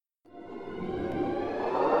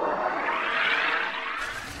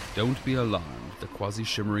Don't be alarmed. The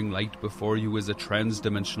quasi-shimmering light before you is a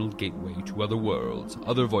trans-dimensional gateway to other worlds,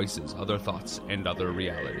 other voices, other thoughts, and other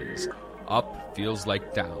realities. Up feels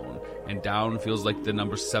like down, and down feels like the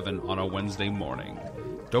number 7 on a Wednesday morning.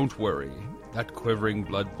 Don't worry. That quivering,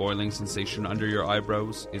 blood-boiling sensation under your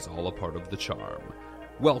eyebrows is all a part of the charm.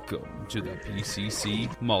 Welcome to the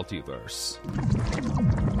PCC Multiverse.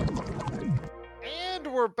 And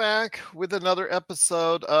we're back with another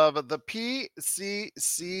episode of the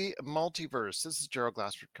PCC Multiverse. This is Gerald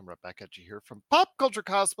Glassford coming right back at you here from Pop Culture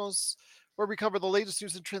Cosmos, where we cover the latest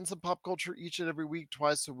news and trends in pop culture each and every week,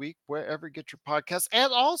 twice a week, wherever you get your podcasts.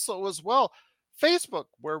 And also as well, Facebook,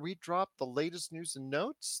 where we drop the latest news and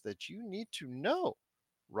notes that you need to know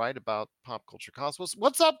right about Pop Culture Cosmos.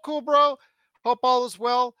 What's up, cool bro? Hope all is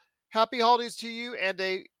well. Happy holidays to you, and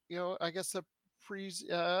a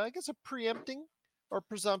preempting or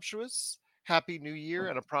presumptuous Happy New Year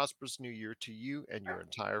and a prosperous New Year to you and your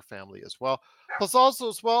entire family as well. Plus, also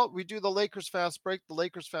as well, we do the Lakers Fast Break. The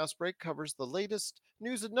Lakers Fast Break covers the latest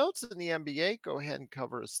news and notes in the NBA. Go ahead and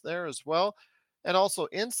cover us there as well. And also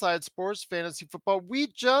Inside Sports Fantasy Football. We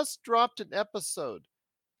just dropped an episode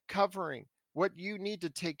covering what you need to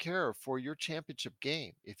take care of for your championship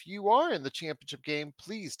game. If you are in the championship game,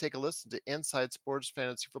 please take a listen to Inside Sports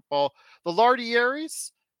Fantasy Football. The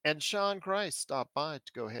Lardiaries and Sean Christ stop by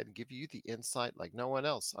to go ahead and give you the insight like no one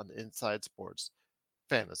else on Inside Sports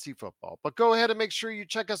Fantasy Football. But go ahead and make sure you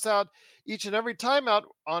check us out each and every time out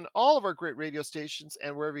on all of our great radio stations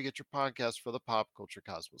and wherever you get your podcast for the Pop Culture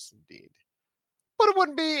Cosmos indeed. But it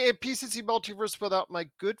wouldn't be a PCC Multiverse without my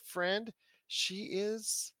good friend. She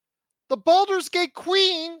is the Baldur's Gate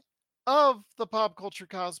queen of the Pop Culture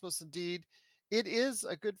Cosmos indeed. It is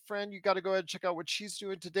a good friend. You got to go ahead and check out what she's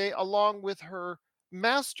doing today, along with her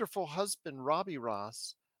masterful husband, Robbie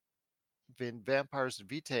Ross, in Vampires and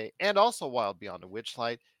Vitae, and also Wild Beyond the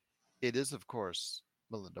Witchlight. It is, of course,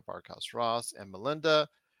 Melinda Barkhouse Ross. And Melinda,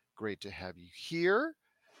 great to have you here.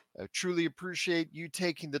 I truly appreciate you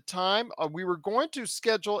taking the time. We were going to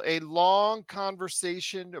schedule a long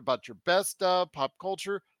conversation about your best of pop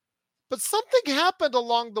culture, but something happened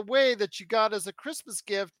along the way that you got as a Christmas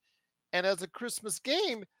gift and as a Christmas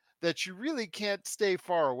game that you really can't stay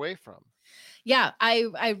far away from. Yeah,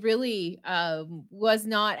 I really was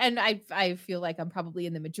not, and I feel like I'm probably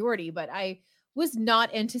in the majority, but I was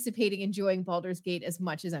not anticipating enjoying Baldur's Gate as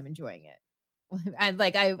much as I'm enjoying it. And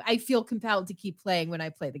like I feel compelled to keep playing when I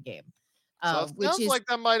play the game. So it sounds like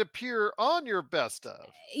that might appear on your best of.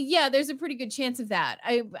 Yeah, there's a pretty good chance of that.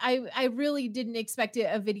 I really didn't expect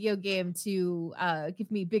a video game to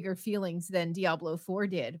give me bigger feelings than Diablo 4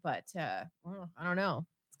 did, but well, I don't know.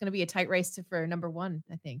 It's going to be a tight race for number 1,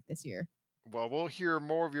 I think, this year. Well, we'll hear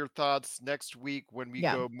more of your thoughts next week when we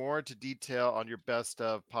go more into detail on your best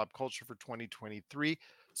of pop culture for 2023.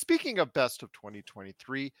 Speaking of best of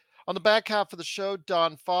 2023, on the back half of the show,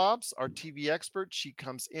 Dawn Fobbs, our TV expert, she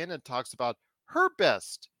comes in and talks about her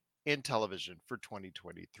best in television for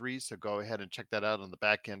 2023. So go ahead and check that out on the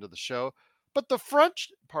back end of the show. But the front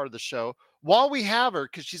part of the show, while we have her,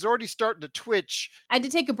 because she's already starting to twitch. I had to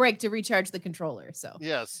take a break to recharge the controller. So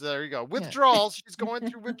yes, there you go. Withdrawals. She's going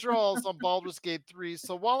through withdrawals on Baldur's Gate 3.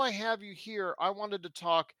 So while I have you here, I wanted to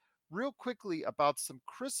talk real quickly about some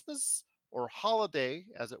Christmas or holiday,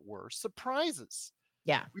 as it were, surprises.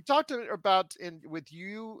 Yeah. We talked about with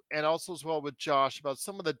you and also as well with Josh about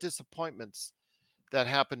some of the disappointments that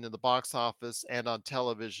happened in the box office and on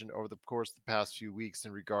television over the course of the past few weeks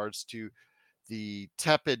in regards to the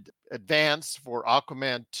tepid advance for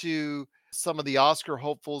Aquaman 2. Some of the Oscar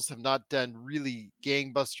hopefuls have not done really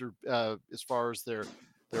gangbuster as far as their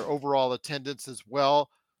overall attendance as well.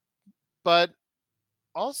 But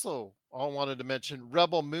also, I wanted to mention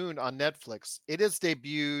Rebel Moon on Netflix. It has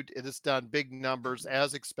debuted. It has done big numbers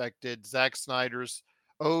as expected. Zack Snyder's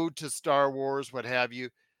ode to Star Wars, what have you.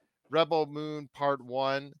 Rebel Moon Part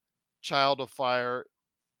 1, Child of Fire.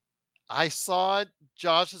 I saw it.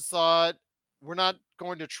 Josh saw it. We're not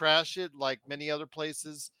going to trash it like many other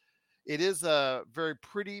places. It is a very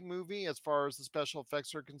pretty movie as far as the special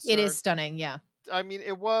effects are concerned. It is stunning, yeah. I mean,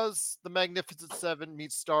 it was the Magnificent Seven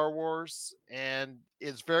meets Star Wars, and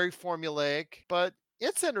it's very formulaic, but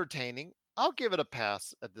it's entertaining. I'll give it a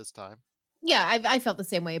pass at this time. Yeah, I felt the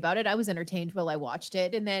same way about it. I was entertained while I watched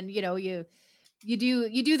it, and then you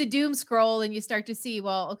do the doom scroll, and you start to see,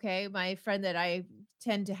 well, okay, my friend that I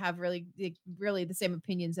tend to have really the same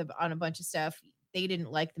opinions on a bunch of stuff. They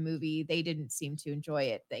didn't like the movie. They didn't seem to enjoy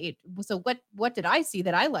it. So what did I see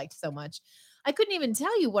that I liked so much? I couldn't even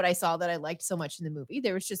tell you what I saw that I liked so much in the movie.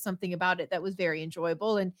 There was just something about it that was very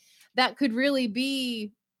enjoyable. And that could really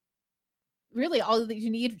be really all that you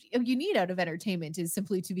need out of entertainment is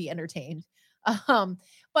simply to be entertained. Um,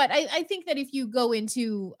 but I think that if you go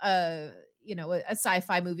into a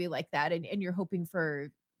sci-fi movie like that, and you're hoping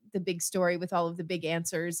for the big story with all of the big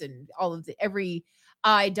answers and all of the every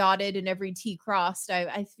I dotted and every T crossed,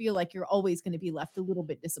 I feel like you're always going to be left a little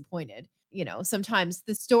bit disappointed. Sometimes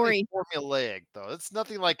the Really story. formulaic, though. It's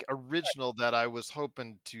nothing like original that I was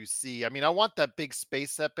hoping to see. I mean, I want that big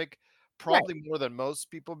space epic Right. probably more than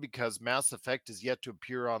most people because Mass Effect is yet to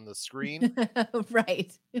appear on the screen.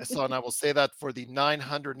 Right. So, and I will say that for the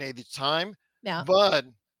 980th time. Now, But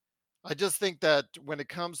I just think that when it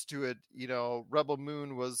comes to it, Rebel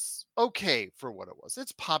Moon was okay for what it was.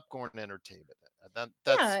 It's popcorn entertainment. And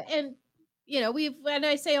that's yeah, and and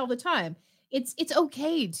I say all the time, it's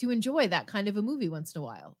okay to enjoy that kind of a movie once in a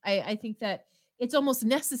while. I think that it's almost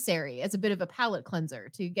necessary as a bit of a palate cleanser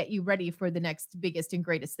to get you ready for the next biggest and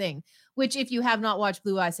greatest thing. Which, if you have not watched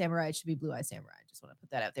Blue Eye Samurai, it should be Blue Eye Samurai. I just want to put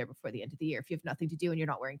that out there before the end of the year. If you have nothing to do and you're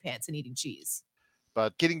not wearing pants and eating cheese.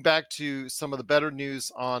 but getting back to some of the better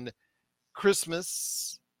news on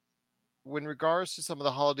Christmas, when regards to some of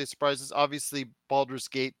the holiday surprises, obviously Baldur's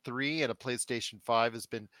Gate 3 and a PlayStation 5 has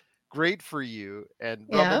been great for you. And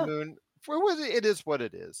Rebel Yeah, Moon, for what it is what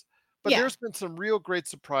it is. But yeah. there's been some real great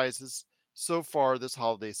surprises so far this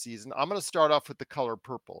holiday season. I'm going to start off with The Color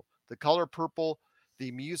Purple. The Color Purple,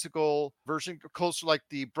 the musical version, closer like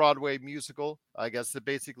the Broadway musical. I guess that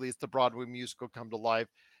basically it's the Broadway musical come to life,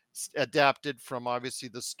 adapted from obviously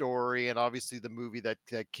the story and obviously the movie that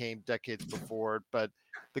came decades before it. But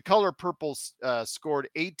The Color Purple scored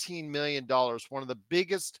 $18 million, one of the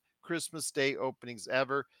biggest Christmas Day openings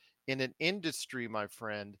ever in an industry, my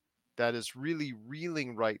friend, that is really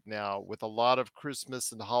reeling right now with a lot of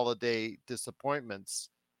Christmas and holiday disappointments.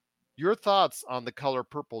 Your thoughts on The Color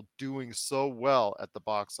Purple doing so well at the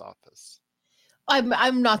box office?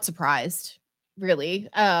 I'm not surprised, really.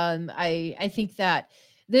 I think that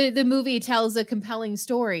the movie tells a compelling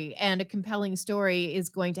story, and a compelling story is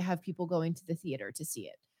going to have people going to the theater to see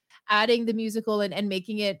it. Adding the musical and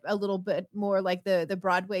making it a little bit more like the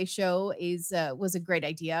Broadway show is was a great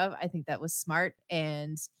idea. I think that was smart,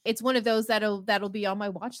 and it's one of those that'll be on my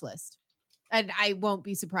watch list. And I won't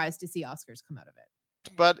be surprised to see Oscars come out of it.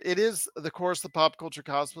 But it is the course of pop culture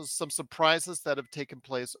cosmos. Some surprises that have taken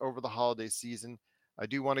place over the holiday season. I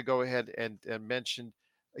do want to go ahead and mention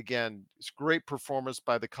again, it's great performance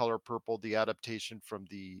by The Color Purple, the adaptation from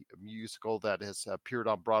the musical that has appeared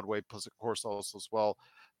on Broadway, plus of course also as well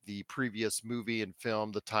the previous movie and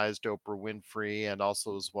film, The Ties to Oprah Winfrey, and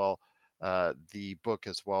also as well the book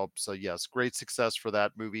as well. So yes, great success for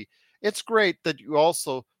that movie. It's great that you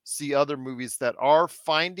also see other movies that are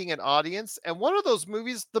finding an audience. And one of those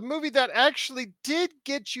movies, the movie that actually did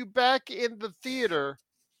get you back in the theater,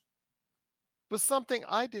 was something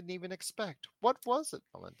I didn't even expect. What was it,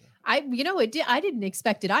 Melinda? I didn't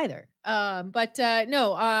expect it either. But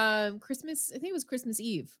no, Christmas, I think it was Christmas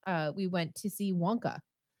Eve. We went to see Wonka.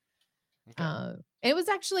 Okay. It was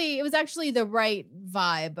actually the right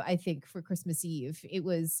vibe, I think, for Christmas Eve. It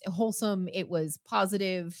was wholesome, it was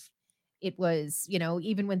positive. It was,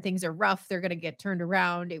 even when things are rough, they're gonna get turned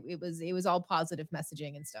around. It was all positive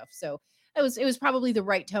messaging and stuff. So it was probably the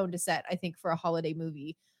right tone to set, I think, for a holiday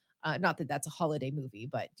movie. Not that that's a holiday movie,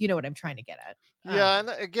 but you know what I'm trying to get at. Yeah,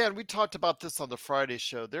 and again, we talked about this on the Friday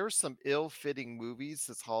show. There are some ill-fitting movies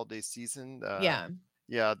this holiday season. Yeah,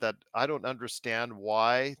 Yeah, that I don't understand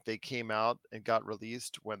why they came out and got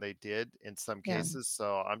released when they did in some yeah. cases.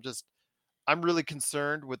 So I'm really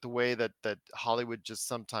concerned with the way that Hollywood just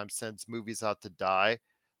sometimes sends movies out to die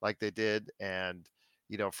like they did. And,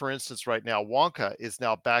 for instance, right now, Wonka is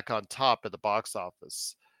now back on top at the box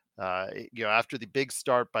office. After the big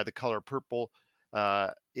start by The Color Purple,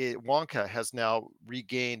 Wonka has now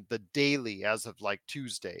regained the daily as of like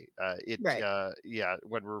Tuesday. Right. Yeah,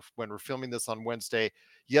 when we're filming this on Wednesday,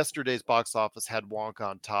 yesterday's box office had Wonka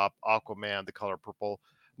on top, Aquaman, The Color Purple,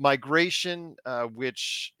 Migration,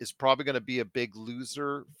 which is probably going to be a big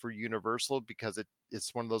loser for Universal because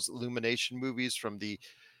it's one of those Illumination movies from the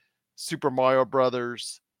Super Mario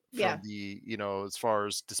Brothers, Yeah. from the, as far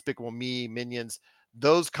as Despicable Me, Minions,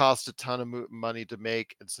 those cost a ton of money to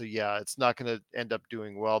make. And so, yeah, it's not going to end up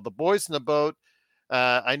doing well. The Boys in the Boat,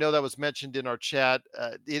 I know that was mentioned in our chat.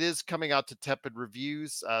 It is coming out to tepid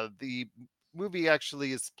reviews. The movie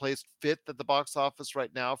actually is placed fifth at the box office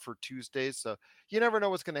right now for Tuesdays. So you never know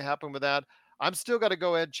what's going to happen with that. I'm still got to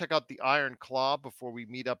go ahead and check out the Iron Claw before we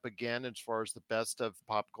meet up again as far as the best of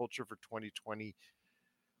pop culture for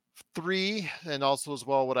 2023, and also as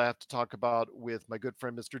well what I have to talk about with my good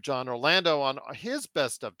friend Mr. John Orlando on his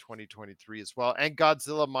best of 2023 as well, and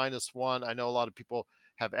Godzilla minus one. I know a lot of people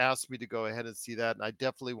have asked me to go ahead and see that, and I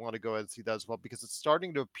definitely want to go ahead and see that as well because it's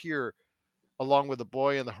starting to appear along with The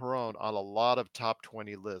Boy and the Heron on a lot of top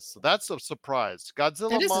 20 lists. So that's a surprise. That is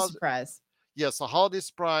a surprise. Yes, a holiday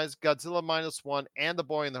surprise, Godzilla minus one, and The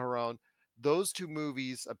Boy and the Heron. Those two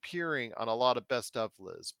movies appearing on a lot of best of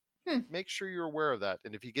lists. Hmm. Make sure you're aware of that,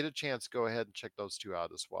 and if you get a chance, go ahead and check those two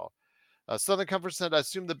out as well. Southern Comfort said, I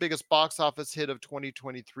assume the biggest box office hit of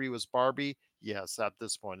 2023 was Barbie. Yes, at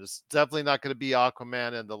this point. It's definitely not going to be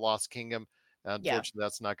Aquaman and the Lost Kingdom. Yeah. Unfortunately,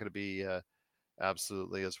 that's not going to be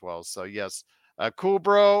absolutely as well. So, yes. Cool,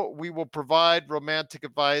 bro. We will provide romantic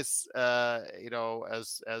advice,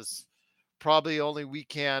 as probably only we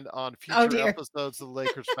can on Oh future dear. episodes of the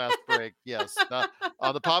Lakers Fast Break. Yes.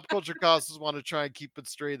 On the Pop Culture Causes, want to try and keep it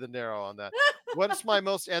straight and narrow on that. What's my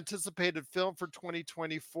most anticipated film for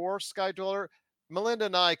 2024, Sky Dweller? Melinda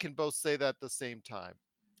and I can both say that at the same time.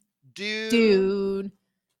 Dune Dune.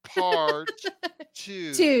 Part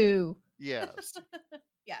 2. 2. Yes.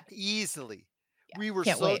 Yeah. Easily. Yeah. We were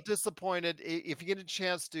Can't so wait. disappointed. If you get a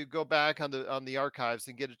chance to go back on the archives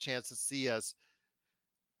and get a chance to see us,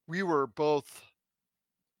 we were both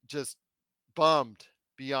just bummed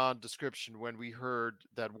beyond description when we heard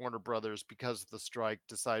that Warner Brothers, because of the strike,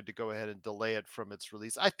 decided to go ahead and delay it from its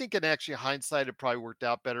release. I think in actually hindsight, it probably worked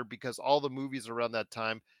out better because all the movies around that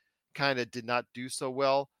time kind of did not do so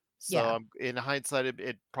well. So Yeah. in hindsight,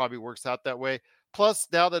 it probably works out that way. Plus,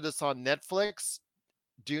 now that it's on Netflix,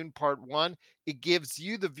 Dune Part 1, it gives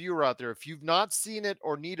you, the viewer out there, if you've not seen it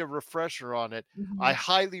or need a refresher on it, I Mhm.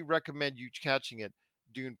 highly recommend you catching it,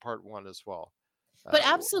 Dune Part 1 as well. But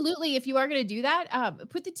Uh, absolutely, if you are going to do that,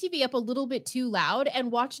 put the TV up a little bit too loud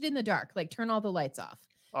and watch it in the dark. Like turn all the lights off.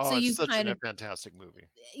 So oh, it's you such kind a of, fantastic movie.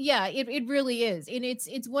 yeah, it really is. And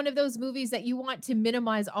it's one of those movies that you want to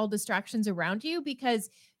minimize all distractions around you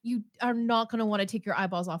because you are not going to want to take your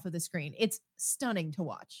eyeballs off of the screen. It's stunning to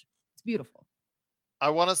watch. It's beautiful. I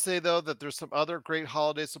want to say, though, that there's some other great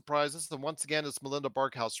holiday surprises. And once again, it's Melinda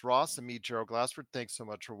Barkhouse Ross and me, Gerald Glassford. Thanks so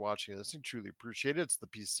much for watching this. I truly appreciate it. It's the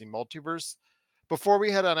PCC Multiverse. Before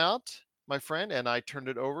we head on out, my friend, and I turned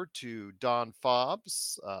it over to Don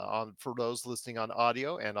Fobbs for those listening on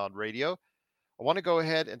audio and on radio. I want to go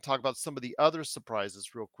ahead and talk about some of the other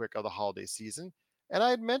surprises real quick of the holiday season. And I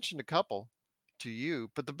had mentioned a couple to you,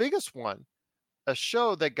 but the biggest one, a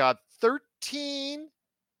show that got 13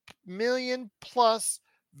 million plus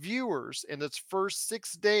viewers in its first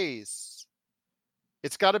 6 days.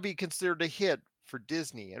 It's got to be considered a hit for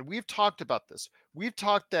Disney. And we've talked about this. We've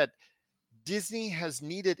talked that Disney has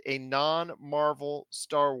needed a non Marvel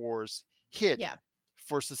Star Wars hit Yeah.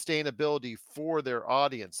 for sustainability for their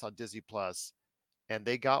audience on Disney Plus. And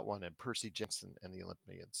they got one in Percy Jackson and the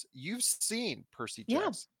Olympians. You've seen Percy Yeah.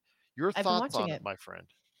 Jackson. Your I've been thoughts watching on it, it. my friend?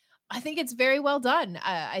 I think it's very well done.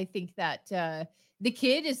 I think that the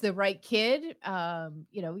kid is the right kid.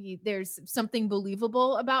 There's something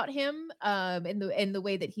believable about him in the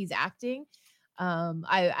way that he's acting.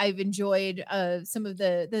 I've enjoyed some of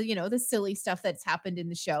the silly stuff that's happened in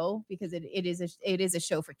the show because it is a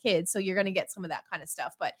show for kids, so you're going to get some of that kind of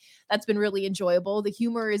stuff. But that's been really enjoyable. The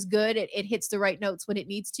humor is good. It hits the right notes when it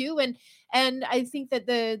needs to, and I think that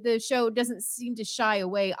the show doesn't seem to shy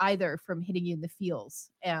away either from hitting you in the feels.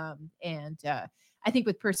 I think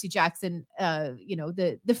with Percy Jackson,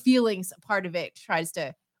 the feelings part of it tries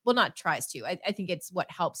to, well, not tries to. I think it's what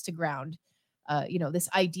helps to ground, this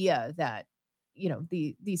idea that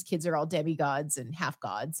these kids are all demigods and half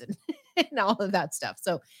gods and and all of that stuff.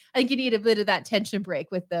 So I think you need a bit of that tension break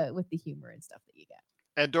with the humor and stuff that you get.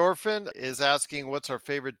 Endorphin is asking what's our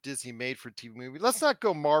favorite Disney made for TV movie. Let's not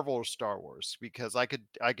go Marvel or Star Wars because I could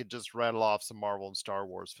just rattle off some Marvel and Star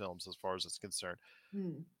Wars films as far as it's concerned.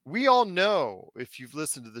 Hmm. We all know, if you've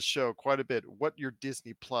listened to the show quite a bit, what your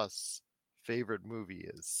Disney Plus favorite movie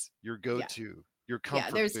is. Your Yeah. go-to, your Yeah,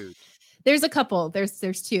 comfort food. there's a couple. There's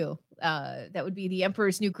two. That would be The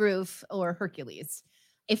Emperor's New Groove or Hercules.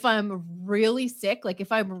 If I'm really sick, like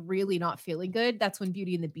if I'm really not feeling good, that's when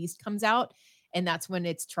Beauty and the Beast comes out, and that's when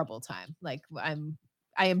it's trouble time. Like I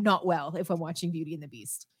am not well if I'm watching Beauty and the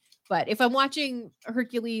Beast. But if I'm watching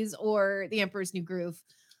Hercules or The Emperor's New Groove,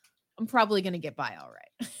 I'm probably gonna get by all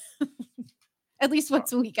right. At least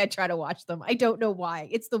once a week, I try to watch them. I don't know why.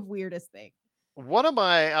 It's the weirdest thing. One of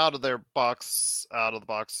my out of the box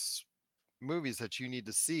movies that you need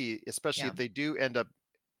to see, especially Yeah. if they do end up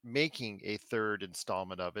making a third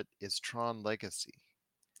installment of it, is Tron Legacy.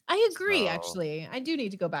 I agree, So, actually. I do need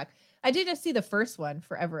to go back. I did just see the first one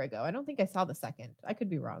forever ago. I don't think I saw the second. I could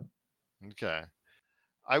be wrong. okay.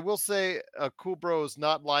 I will say Cool Bro is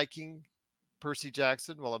not liking Percy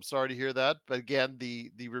Jackson. Well, I'm sorry to hear that, but again,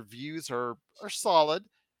 the reviews are solid.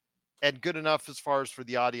 and good enough as far as for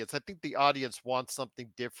the audience. I think the audience wants something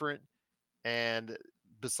different, and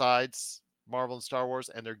besides Marvel and Star Wars,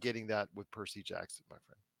 and they're getting that with Percy Jackson, my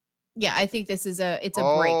friend. Yeah, I think this is it's a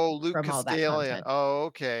break Oh, Luke from all that Castellan. content. Oh,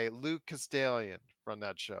 okay. Luke Castellan from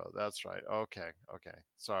that show. That's right. Okay. Okay.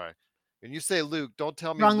 Sorry. When you say Luke, don't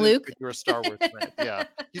tell me Wrong Luke Luke. if you're a Star Wars fan. Yeah.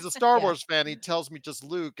 He's a Star Yeah. Wars fan. He tells me just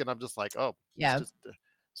Luke, and I'm just like, oh, he's Yeah. just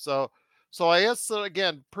so so I guess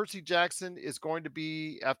again, Percy Jackson is going to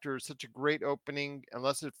be after such a great opening,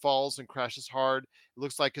 unless it falls and crashes hard, it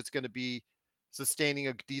looks like it's going to be sustaining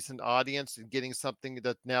a decent audience and getting something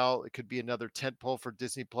that now it could be another tentpole for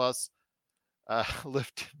Disney Plus.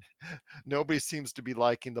 Lift. Nobody seems to be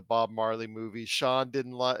liking the Bob Marley movie. Sean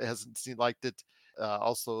didn't hasn't seen liked it.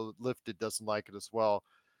 Also, Lifted doesn't like it as well.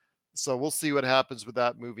 So we'll see what happens with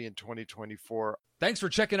that movie in 2024. Thanks for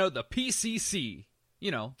checking out the PCC,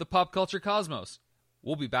 the pop culture cosmos.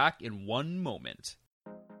 We'll be back in one moment.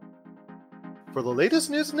 For the latest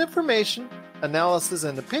news and information, analysis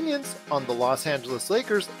and opinions on the Los Angeles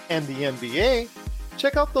Lakers and the NBA,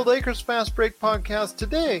 check out the Lakers Fast Break podcast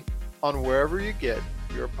today on wherever you get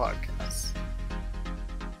your podcasts.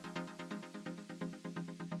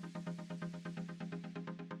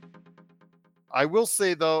 I will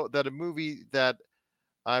say, though, that a movie that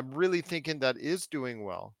I'm really thinking that is doing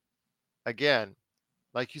well, again,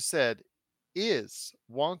 like you said, is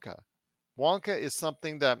Wonka. Wonka is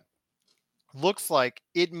something that looks like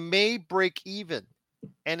it may break even.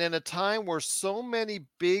 And in a time where so many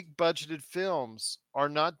big budgeted films are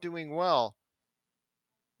not doing well,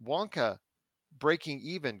 Wonka breaking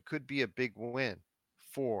even could be a big win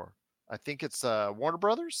for, I think it's Warner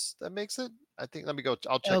Brothers that makes it. I think, let me go.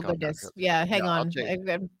 I'll Oh check on that. goodness. Yeah, Yeah, hang I'll on. check.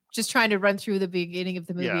 I'm just trying to run through the beginning of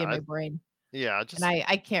the movie Yeah, in my brain, yeah, and just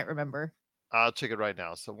I can't remember. I'll check it right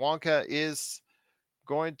now. So Wonka is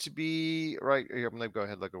going to be right here. I'm gonna go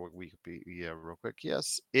ahead and look at what Wikipedia real quick.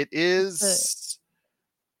 Yes, it It's the is.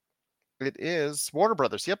 It is Warner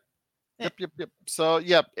Brothers. Yep. eh, Yep. So,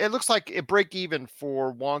 yeah, it looks like a break even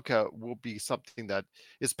for Wonka will be something that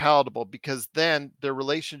is palatable, because then their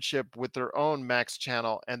relationship with their own Max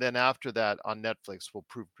channel and then after that on Netflix will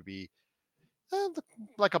prove to be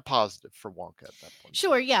like a positive for Wonka at that point.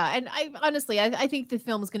 sure, yeah, and I honestly, I think the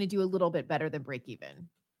film is going to do a little bit better than break even.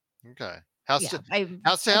 Okay. Has Yeah, to I have think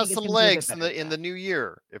it's some going to do a bit legs in better than the that. new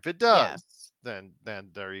year. If it Yeah. does, then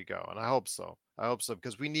there you go. And I hope so. I hope so,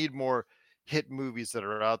 because we need more hit movies that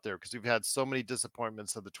are out there, because we've had so many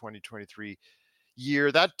disappointments of the 2023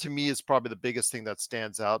 year. That to me is probably the biggest thing that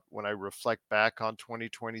stands out when I reflect back on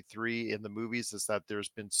 2023 in the movies, is that there's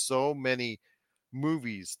been so many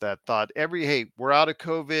movies that thought hey, we're out of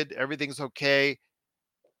COVID, everything's okay,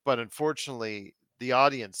 but unfortunately the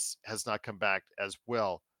audience has not come back as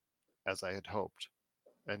well as I had hoped,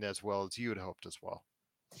 and as well as you had hoped as well.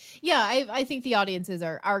 Yeah, I think the audiences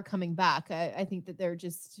are coming back. I think that they're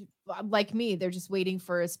just like me. They're just waiting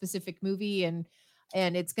for a specific movie, and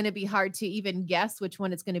it's going to be hard to even guess which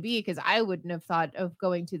one it's going to be, because I wouldn't have thought of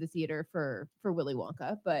going to the theater for Willy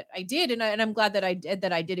Wonka, but I did, and I'm glad that I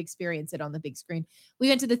did experience it on the big screen. We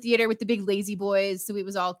went to the theater with the big lazy boys, so it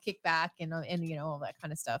was all kick back and all that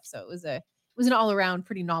kind of stuff. So it was an all around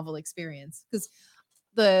pretty novel experience, because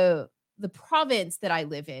the the province that I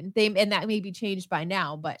live in, and that may be changed by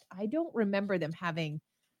now, but I don't remember them having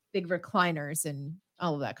big recliners and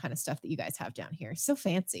all of that kind of stuff that you guys have down here. So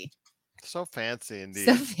fancy. So fancy So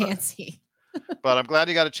indeed. fancy. But I'm glad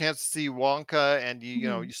you got a chance to see Wonka, and Mhm.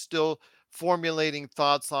 you're still formulating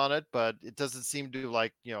thoughts on it, but it doesn't seem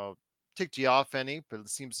to ticked you off any, but it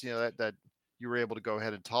seems that you were able to go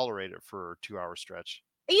ahead and tolerate it for a 2-hour stretch.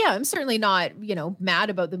 Yeah, I'm certainly not, mad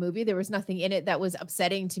about the movie. There was nothing in it that was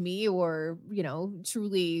upsetting to me or,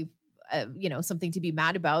 truly, something to be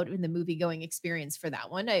mad about in the movie going experience for that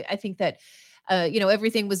one. I think that,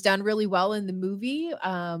 everything was done really well in the movie.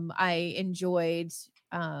 I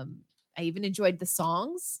even enjoyed the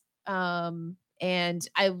songs. And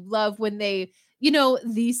I love when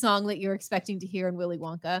the song that you're expecting to hear in Willy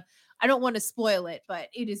Wonka. I don't want to spoil it, but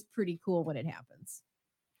it is pretty cool when it happens.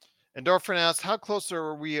 Endorphin asks, how close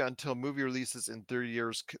are we until movie releases in 30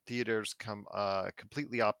 years theaters come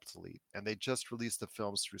completely obsolete, and they just release the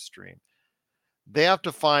films through stream? They have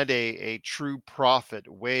to find a true profit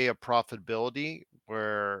way of profitability,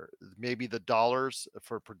 where maybe the dollars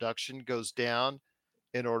for production goes down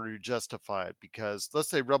in order to justify it. Because let's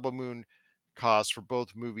say Rebel Moon cost for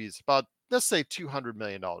both movies about, let's say, $200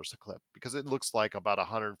 million a clip, because it looks like about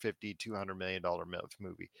 150 $200 million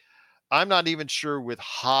movie. I'm not even sure, with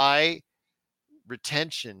high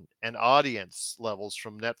retention and audience levels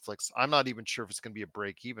from Netflix, I'm not even sure if it's going to be a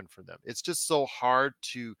break even for them. It's just so hard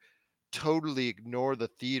to totally ignore the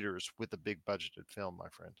theaters with a big budgeted film, my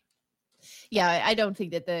friend. Yeah, I don't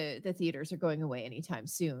think that the theaters are going away anytime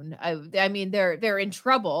soon. I mean they're in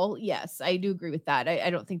trouble. Yes, I do agree with that. I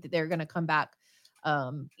don't think that they're going to come back.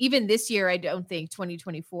 Even this year, I don't think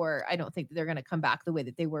 2024. I don't think that they're going to come back the way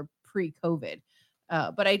that they were pre-COVID.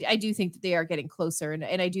 But I do think that they are getting closer,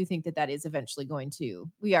 and I do think that that is eventually going to.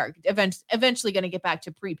 We are eventually going to get back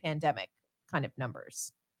to pre-pandemic kind of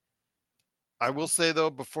numbers. I So will say though,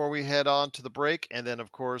 before we head on to the break, and then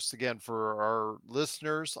of course, again, for our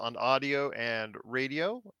listeners on audio and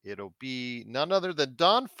radio, it'll be none other than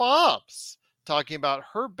Dawn Fobbs talking about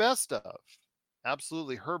her best of,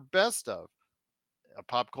 absolutely her best of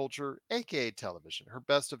pop culture, aka television, her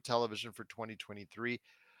best of television for 2023.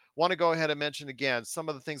 Want to go ahead and mention again some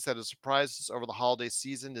of the things that have surprised us over the holiday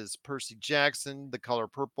season is Percy Jackson, The Color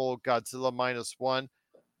Purple, Godzilla Minus One.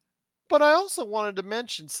 But I also wanted to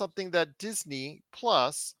mention something that Disney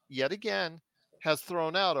Plus, yet again, has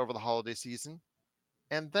thrown out over the holiday season,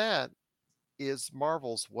 and that is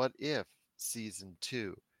Marvel's What If Season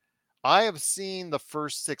 2. I have seen the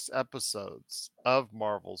first 6 episodes of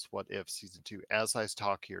Marvel's What If Season 2 as I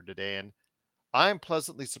talk here today, and I'm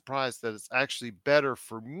pleasantly surprised that it's actually better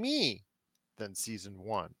for me than Season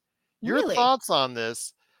 1. Your really, thoughts on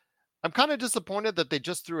this? I'm kind of disappointed that they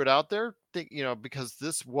just threw it out there, because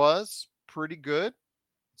this was pretty good.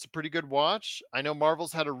 It's a pretty good watch. I know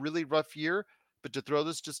Marvel's had a really rough year, but to throw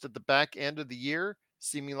this just at the back end of the year,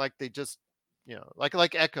 seeming like they just,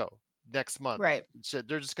 like Echo next month, right?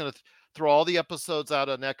 they're just going to throw all the episodes out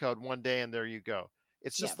on Echo in one day, and there you go.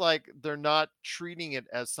 It's Yeah. just like they're not treating it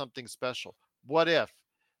as something special. What if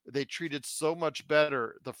they treated so much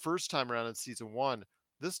better the first time around in season 1?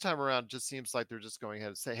 This time around, just seems like they're just going ahead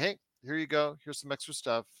and say, "Hey, here you go. Here's some extra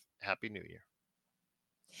stuff. Happy New Year."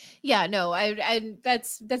 Yeah, no, I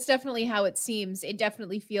that's definitely how it seems. It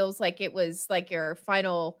definitely feels like it was like your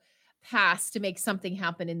final pass to make something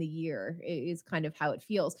happen in the year is kind of how it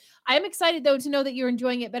feels. I'm excited though to know that you're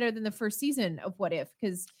enjoying it better than the first season of What If,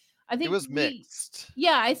 because I It think was mixed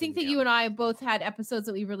yeah, I in think that the you end. and I both had episodes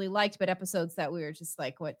that we really liked, but episodes that we were just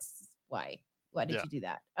like, why did Yeah, you do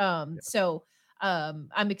that? yeah.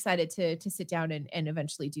 I'm excited to sit down and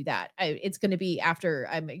eventually do that. It's going to be after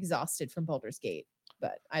I'm exhausted from Baldur's Gate,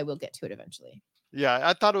 but I will get to it eventually. Yeah,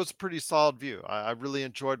 I thought it was a pretty solid view. I really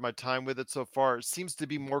enjoyed my time with it so far. It seems to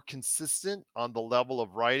be more consistent on the level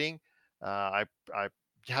of writing. I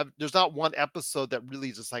have there's not one episode that really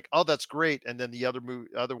is just like, oh, that's great, and then the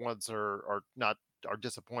other ones are not are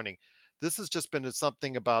disappointing. This has just been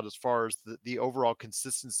something about as far as the overall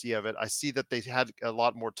consistency of it. I see that they had a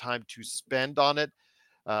lot more time to spend on it.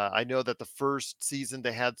 I know that the first season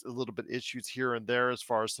they had a little bit issues here and there as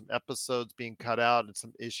far as some episodes being cut out and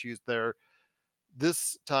some issues there.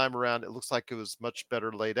 This time around, it looks like it was much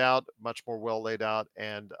better laid out, much more well laid out,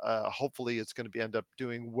 and hopefully it's going to be end up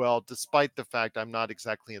doing well. Despite the fact I'm not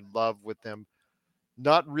exactly in love with them,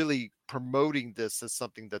 not really promoting this as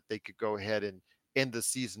something that they could go ahead and end the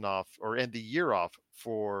season off or end the year off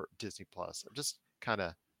for Disney Plus. I'm just kind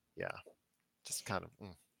of, yeah, just kind of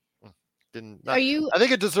didn't. Are Not, you I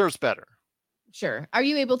think it deserves better. sure? Are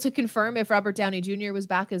you able to confirm if Robert Downey Jr. was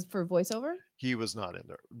back as for voiceover? He was not in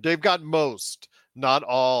there. They've got most, not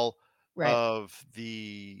all Right. of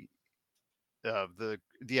the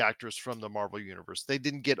actors from the Marvel universe. They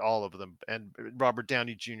didn't get all of them, and Robert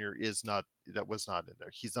Downey Jr. was not in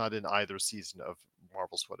there. He's not in either season of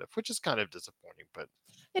Marvel's What If, which is kind of disappointing. But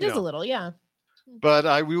It you is a know, little, yeah. but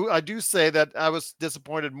I do say that I was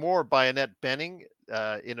disappointed more by Annette Bening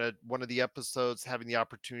in one of the episodes having the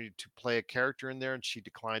opportunity to play a character in there, and she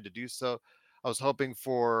declined to do so. I was hoping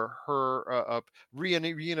for her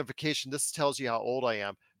reunification. This tells you how old I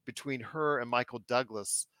am, between her and Michael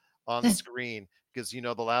Douglas on screen, because the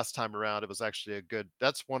last time around it was actually a good.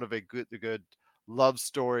 That's one of a good love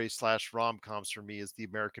story slash rom coms for me, is the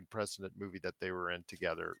American President movie that they were in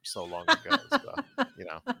together so long ago. So you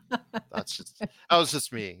know that was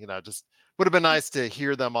just me. Just would have been nice to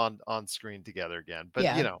hear them on screen together again. But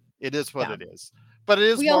Yeah. it is what Yeah. it is. But it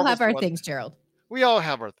is We all have Marvel's our one. things, Gerald. We all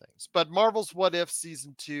have our things, but Marvel's What If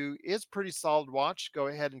Season 2 is pretty solid watch. Go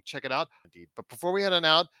ahead and check it out. Indeed. But before we head on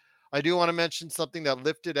out, I do want to mention something that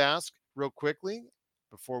Lifted asked real quickly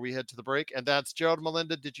before we head to the break. And that's, Gerald,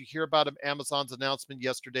 Melinda, did you hear about Amazon's announcement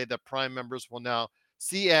yesterday that Prime members will now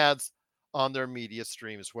see ads on their media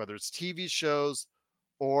streams, whether it's TV shows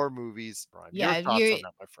or movies? Prime. Your Yeah, thoughts you're on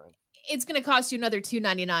that, my friend? it's going to cost you another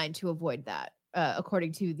 $2.99 to avoid that.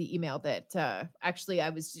 According to the email that actually I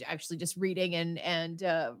was actually just reading and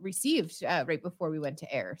received right before we went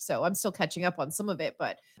to air. So I'm still catching up on some of it,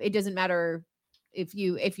 but it doesn't matter If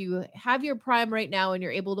you have your Prime right now and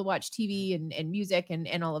you're able to watch TV and music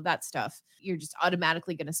and all of that stuff, you're just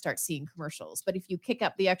automatically going to start seeing commercials. But if you kick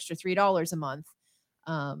up the extra $3 a month,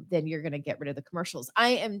 then you're going to get rid of the commercials. I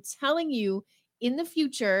am telling you, in the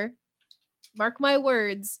future, mark my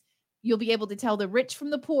words, you'll be able to tell the rich from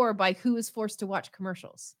the poor by who is forced to watch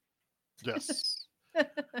commercials. Yes. I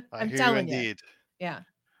I'm hear you telling you. indeed. Yeah.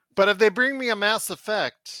 But if they bring me a Mass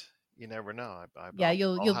Effect, you never know. Yeah,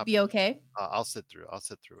 you'll be okay. I'll sit through. I'll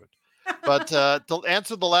sit through it. But to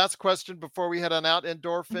answer the last question before we head on out,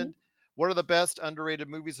 Endorphin, Mhm. what are the best underrated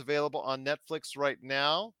movies available on Netflix right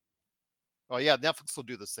now? Oh yeah, Netflix will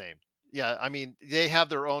do the same. Yeah, I mean they have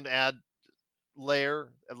their own ad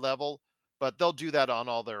layer level, but they'll do that on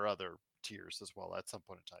all their other tiers as well at some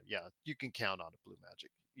point in time. Yeah, you can count on it, Blue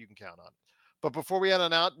Magic. You can count on it. But before we head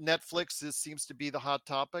on out, seems to be the hot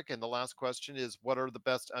topic. And the last question is, what are the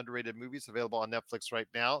best underrated movies available on Netflix right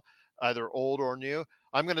now, either old or new?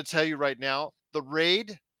 I'm going to tell you right now, The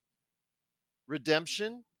Raid,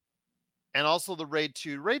 Redemption, and also The Raid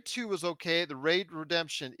 2. Raid 2 was okay. The Raid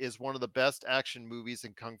Redemption is one of the best action movies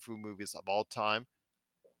and kung fu movies of all time.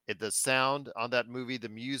 The sound on that movie, the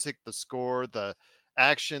music, the score, the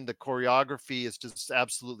action, the choreography is just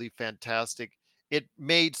absolutely fantastic. It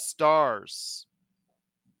made stars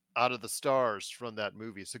out of the stars from that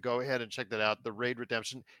movie. So go ahead and check that out. The Raid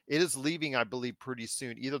Redemption. It is leaving, I believe, pretty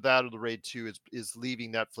soon. Either that or the Raid 2 is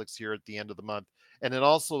leaving Netflix here at the end of the month. And then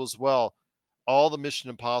also as well, all the Mission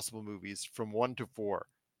Impossible movies from 1 to 4.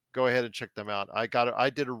 Go ahead and check them out. I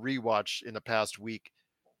did a rewatch in the past week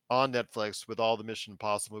on Netflix with all the Mission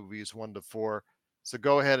Impossible movies 1 to 4. So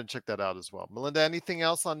go ahead and check that out as well. Melinda, anything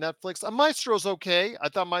else on Netflix? Maestro's okay. I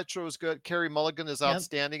thought Maestro was good. Carey Mulligan is Yep.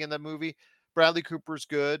 outstanding in that movie. Bradley Cooper's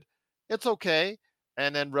good. It's okay.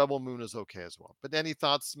 And then Rebel Moon is okay as well. But any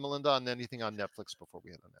thoughts, Melinda, on anything on Netflix before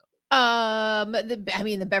we head on out?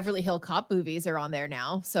 The Beverly Hill Cop movies are on there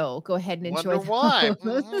now, so go ahead and enjoy Wonder why.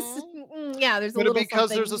 those. Yeah, there's a Could it little be because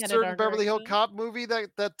something there's a headed certain our Beverly Hill direction. Cop movie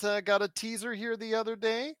that got a teaser here the other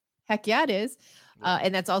day? Heck yeah, it is. Yeah.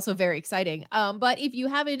 And that's also very exciting. But if you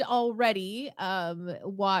haven't already,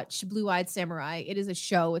 watch Blue Eyed Samurai. It is a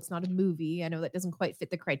show. It's not a movie. I know that doesn't quite fit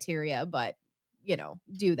the criteria, but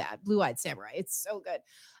do that. Blue Eyed Samurai. It's so good.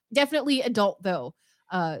 Definitely adult though.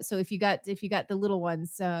 So if you got the little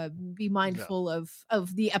ones, be Yeah. mindful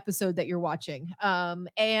of the episode that you're watching. I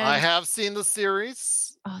And have seen the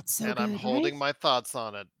series, it's so and good, I'm holding right? my thoughts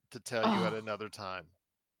on it to tell you at Oh, another time.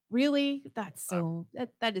 really? That's I'm, so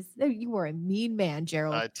that is you are a mean man,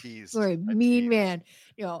 Gerald. I You teased. are a I mean teased. man.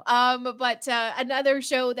 But another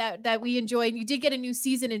show that we enjoy, and you did get a new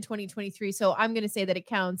season in 2023, so I'm gonna say that it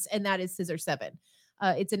counts, and that is Scissor 7.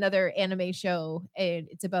 It's another anime show, and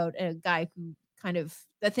it's about a guy who kind of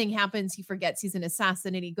the thing happens, he forgets he's an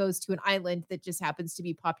assassin, and he goes to an island that just happens to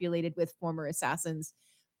be populated with former assassins.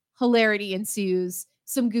 Hilarity ensues,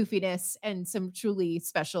 some goofiness, and some truly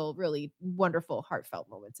special, really wonderful, heartfelt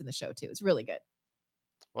moments in the show too. It's really good.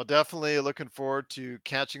 Well, definitely looking forward to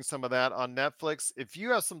catching some of that on Netflix. If you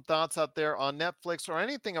have some thoughts out there on Netflix or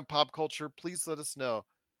anything in pop culture, please let us know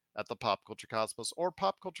at the Pop Culture Cosmos or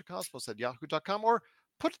popculturecosmos at yahoo.com, or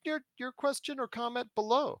put your question or comment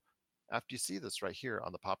below after you see this right here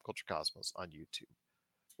on the Pop Culture Cosmos on YouTube.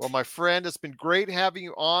 Well, my friend, it's been great having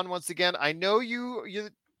you on once again. I know you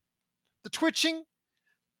the twitching,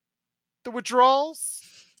 the withdrawals,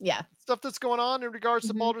 Yeah. stuff that's going on in regards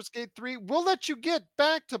to Mhm. Baldur's Gate 3. We'll let you get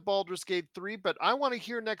back to Baldur's Gate 3, but I want to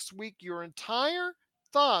hear next week your entire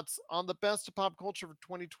thoughts on the best of pop culture for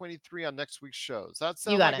 2023 on next week's show. Does that You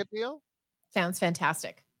sound got like a it. deal? Sounds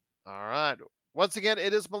fantastic. All right. Once again,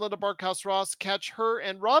 it is Melinda Barkhouse Ross. Catch her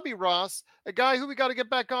and Robbie Ross, a guy who we got to get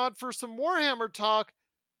back on for some Warhammer talk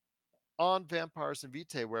on Vampires and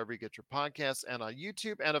Vitae, wherever you get your podcasts, and on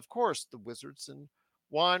YouTube. And of course, the Wizards and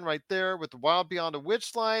Wine right there with the Wild Beyond a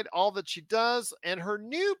Witchlight, all that she does, and her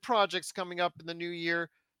new projects coming up in the new year.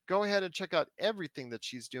 Go ahead and check out everything that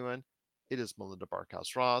she's doing. It is Melinda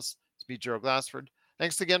Barkhouse Ross. It's me, Gerald Glassford.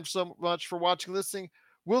 Thanks again so much for watching, listening.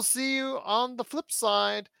 We'll see you on the flip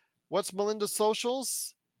side. What's Melinda's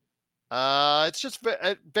socials? It's just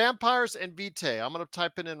Vampires and Vitae. I'm going to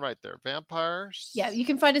type it in right there. Vampires. Yeah, you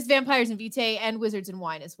can find us Vampires and Vitae and Wizards and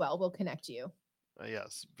Wine as well. We'll connect you.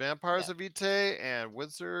 Yes, Vampires Yeah. of Vitae and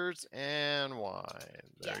Wizards and Wine.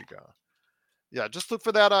 There Yeah. you go. Yeah, just look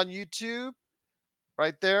for that on YouTube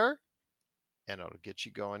right there, and it'll get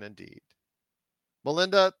you going indeed.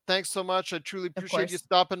 Melinda, thanks so much. I truly Of appreciate you course.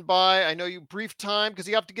 stopping by. I know you brief time because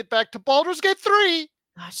you have to get back to Baldur's Gate 3.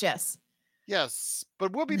 Gosh, yes. Yes,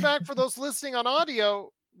 but we'll be back for those listening on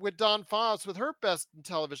audio with Dawn Fobbs with her best in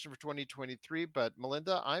television for 2023. But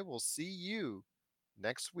Melinda, I will see you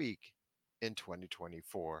next week in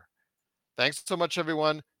 2024. Thanks so much,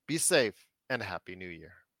 everyone. Be safe and Happy New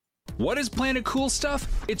Year. What is Planet Cool Stuff?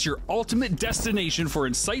 It's your ultimate destination for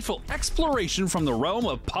insightful exploration from the realm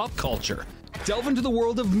of pop culture. Delve into the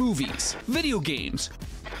world of movies, video games,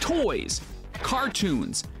 toys,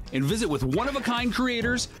 cartoons, and visit with one-of-a-kind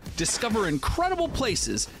creators, discover incredible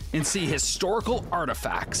places, and see historical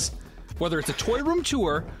artifacts. Whether it's a toy room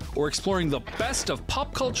tour or exploring the best of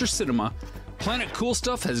pop culture cinema, Planet Cool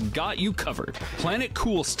Stuff has got you covered. Planet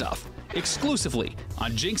Cool Stuff, exclusively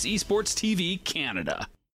on Jinx Esports TV Canada.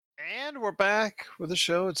 And we're back with the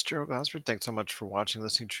show. It's Gerald Gosford. Thanks so much for watching,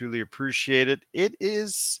 listening. Truly appreciate it. It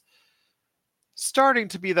is starting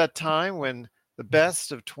to be that time when the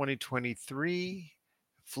best of 2023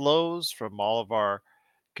 flows from all of our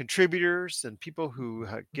contributors and people who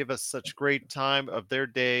give us such great time of their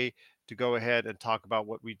day to go ahead and talk about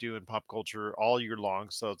what we do in pop culture all year long.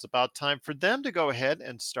 So it's about time for them to go ahead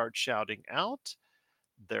and start shouting out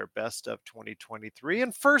their best of 2023.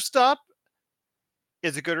 And first up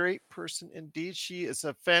is a great person indeed. She is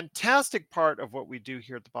a fantastic part of what we do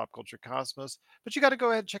here at the Pop Culture Cosmos. But you got to go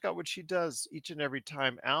ahead and check out what she does each and every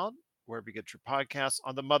time out, wherever you get your podcasts,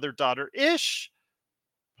 on the Mother Daughter Ish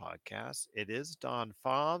podcast. It is Dawn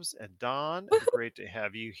Fobbs. And Dawn, great to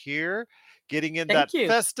have you here, getting in that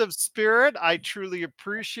festive spirit. I truly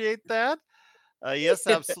appreciate that. Yes,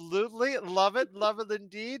 absolutely. Love it. Love it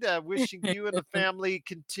indeed. Wishing you and the family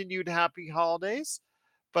continued happy holidays.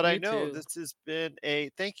 But I know this has been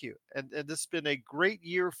thank you. And this has been a great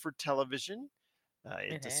year for television.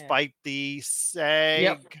 Despite the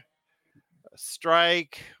SAG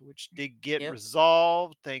strike, which did get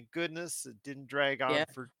resolved. Thank goodness it didn't drag on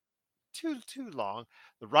for too long.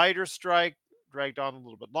 The writer's strike dragged on a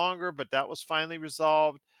little bit longer, but that was finally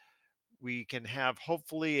resolved. We can have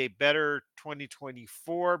hopefully a better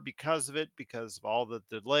 2024 because of it, because of all the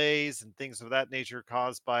delays and things of that nature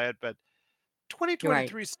caused by it. But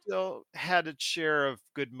 2023 still had its share of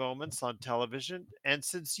good moments on television. And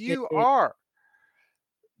since you are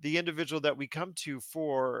the individual that we come to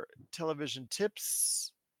for television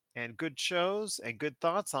tips and good shows and good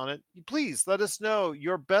thoughts on it, please let us know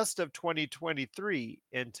your best of 2023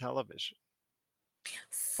 in television.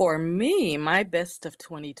 For me, my best of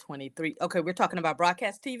 2023. Okay, we're talking about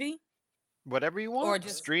broadcast TV? Whatever you want. Or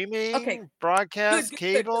just streaming, broadcast,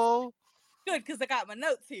 cable. Good, because I got my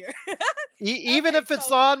notes here. Even if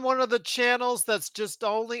it's on one of the channels that's just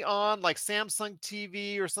only on like Samsung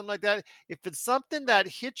TV or something like that, if it's something that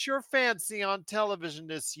hits your fancy on television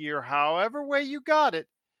this year, however way you got it,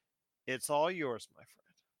 it's all yours, my friend.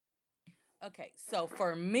 Okay, so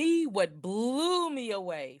for me, what blew me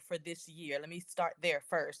away for this year, let me start there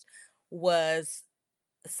first, was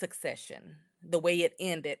Succession, the way it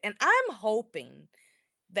ended. And I'm hoping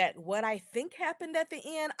that what I think happened at the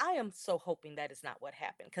end, I am so hoping that is not what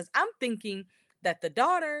happened. Because I'm thinking that the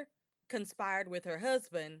daughter conspired with her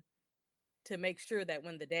husband to make sure that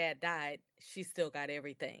when the dad died, she still got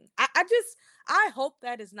everything. I hope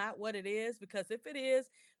that is not what it is, because if it is,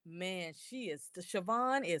 man,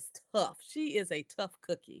 Siobhan is tough. She is a tough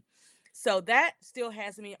cookie. So that still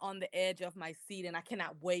has me on the edge of my seat, and I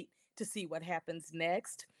cannot wait to see what happens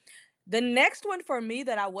next. The next one for me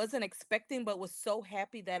that I wasn't expecting, but was so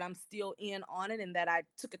happy that I'm still in on it and that I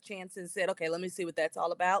took a chance and said, okay, let me see what that's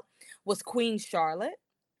all about, was Queen Charlotte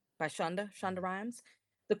by Shonda Rhimes.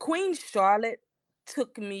 The Queen Charlotte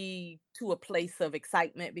took me to a place of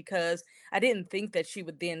excitement because I didn't think that she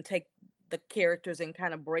would then take the characters and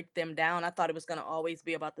kind of break them down. I thought it was going to always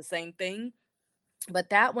be about the same thing. But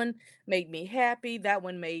that one made me happy. That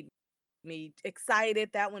one made me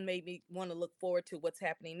excited. That one made me want to look forward to what's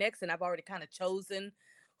happening next. And I've already kind of chosen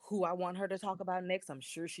who I want her to talk about next. I'm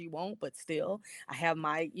sure she won't, but still, I have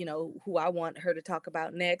my, who I want her to talk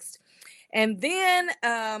about next. And then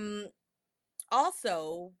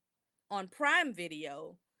also on Prime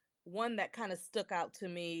Video, one that kind of stuck out to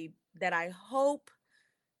me that I hope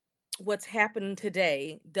what's happening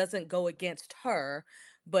today doesn't go against her,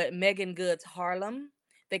 but Megan Good's Harlem.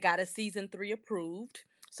 They got a season 3 approved.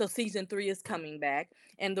 So season 3 is coming back.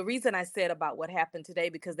 And the reason I said about what happened today,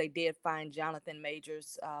 because they did find Jonathan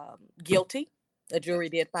Majors guilty. The jury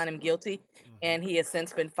did find him guilty, and he has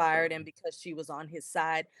since been fired. And because she was on his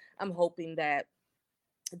side, I'm hoping that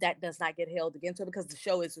does not get held against her, because the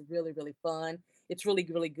show is really, really fun. It's really,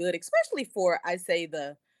 really good, especially for, I say,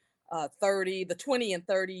 the 20 and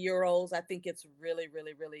 30-year-olds. I think it's really,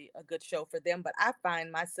 really, really a good show for them. But I find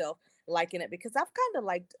myself liking it because I've kind of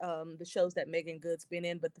liked the shows that Megan Good's been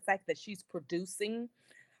in, but the fact that she's producing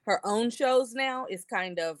her own shows now is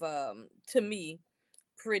kind of to me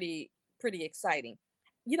pretty exciting.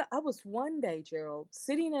 I was one day, Gerald,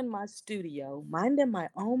 sitting in my studio, minding my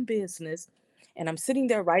own business, and I'm sitting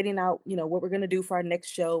there writing out, what we're going to do for our next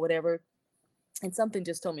show, whatever. And something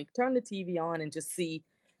just told me, turn the TV on and just see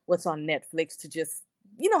what's on Netflix to just,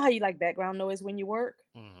 how you like background noise when you work.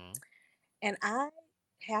 Hmm. And I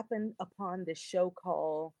happened upon this show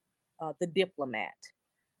called The Diplomat.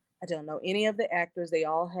 I don't know any of the actors. They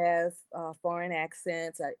all have foreign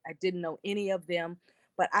accents. I didn't know any of them,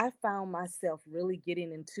 but I found myself really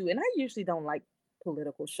getting into, and I usually don't like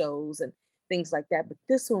political shows and things like that, but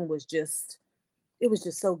this one was just, it was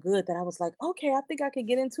just so good that I was like, okay, I think I could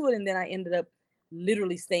get into it. And then I ended up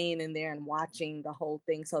literally staying in there and watching the whole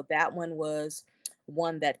thing. So that one was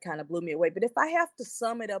one that kind of blew me away. But if I have to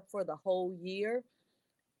sum it up for the whole year,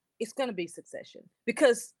 it's going to be Succession,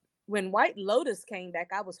 because when White Lotus came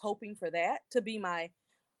back, I was hoping for that to be my,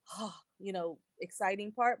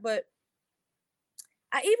 exciting part. But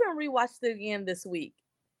I even rewatched it again this week,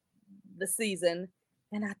 the season,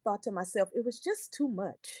 and I thought to myself, it was just too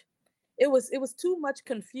much. It was too much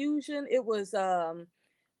confusion. It was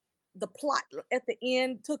the plot at the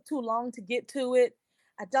end took too long to get to it.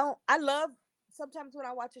 I love sometimes when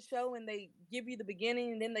I watch a show and they give you the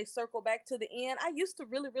beginning and then they circle back to the end. I used to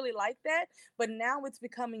really, really like that, but now it's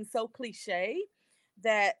becoming so cliche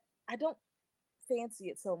that I don't fancy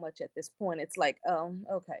it so much at this point. It's like,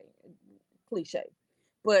 okay, cliche.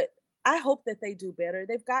 But I hope that they do better.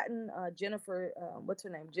 They've gotten Jennifer, what's her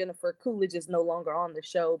name? Jennifer Coolidge is no longer on the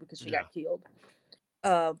show because she Yeah. got killed.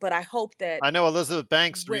 But I hope that I know Elizabeth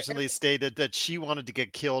Banks where recently stated that she wanted to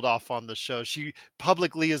get killed off on the show. She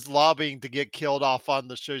publicly is lobbying to get killed off on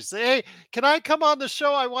the show. She say, "Hey, can I come on the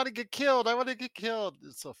show? I want to get killed. I want to get killed."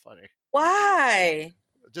 It's so funny. why?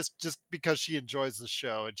 Just because she enjoys the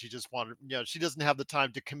show and she just wanted, she doesn't have the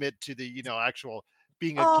time to commit to the, actual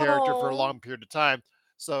being a character for a Oh, long period of time.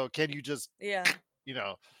 So can you just, yeah, you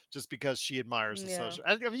know, just because she admires the yeah. social,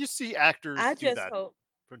 I mean, you see actors I do just that hope.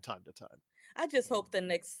 from time to time. I just hope the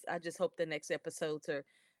next episodes are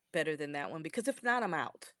better than that one, because if not, I'm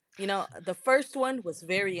out. The first one was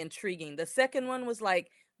very intriguing. The second one was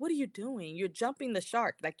like, what are you doing? You're jumping the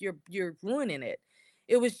shark. Like you're ruining it.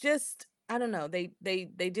 It was just, I don't know. They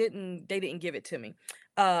didn't give it to me.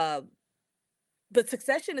 Uh but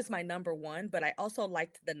Succession is my number one, but I also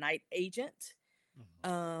liked The Night Agent.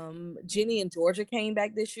 Mhm. Jenny and Georgia came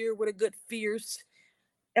back this year with a good fierce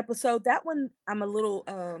episode. That one I'm a little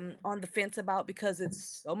on the fence about because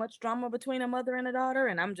it's so much drama between a mother and a daughter,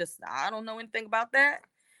 and I don't know anything about that.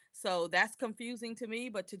 So that's confusing to me,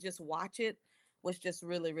 but to just watch it was just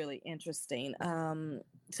really, really interesting.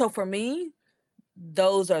 So for me,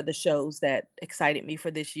 those are the shows that excited me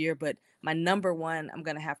for this year. But my number one, I'm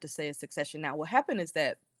gonna have to say, is Succession. Now, what happened is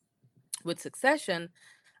that with Succession,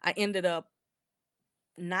 I ended up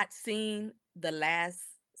not seeing the last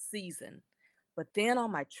season. But then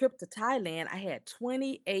on my trip to Thailand, I had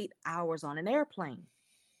 28 hours on an airplane.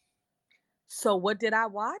 So what did I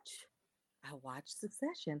watch? I watched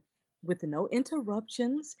Succession with no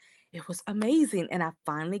interruptions. It was amazing. And I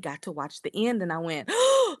finally got to watch the end and I went,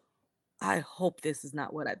 I hope this is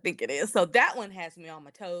not what I think it is. So that one has me on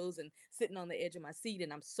my toes and sitting on the edge of my seat.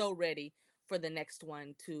 And I'm so ready for the next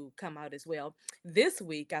one to come out as well. This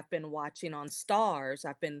week, I've been watching on Stars.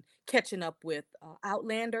 I've been catching up with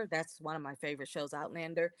Outlander. That's one of my favorite shows,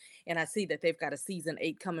 Outlander. And I see that they've got a season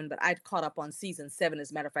 8 coming, but I caught up on season 7.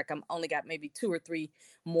 As a matter of fact, I'm only got maybe 2 or 3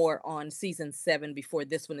 more on season 7 before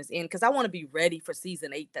this one is in, because I want to be ready for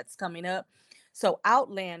season 8 that's coming up. So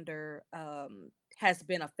Outlander has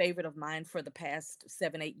been a favorite of mine for the past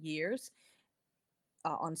 7, 8 years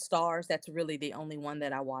on Stars. That's really the only one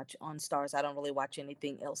that I watch on Stars. I don't really watch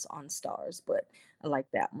anything else on Stars, but I like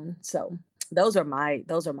that one. So those are my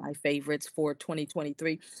favorites for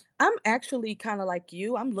 2023. I'm actually kind of like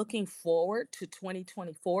you. I'm looking forward to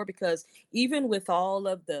 2024 because even with all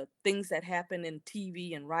of the things that happen in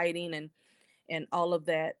TV and writing and all of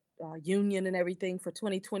that union and everything for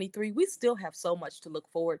 2023, we still have so much to look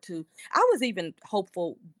forward to. I was even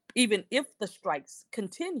hopeful, even if the strikes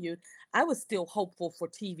continued, I was still hopeful for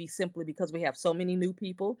TV simply because we have so many new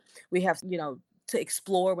people. We have, to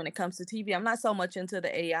explore when it comes to TV. I'm not so much into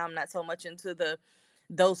the AI, I'm not so much into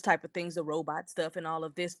those type of things, the robot stuff and all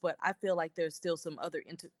of this, but I feel like there's still some other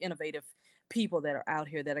innovative people that are out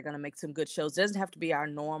here that are going to make some good shows. It doesn't have to be our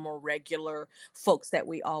normal regular folks that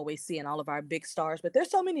we always see in all of our big stars, but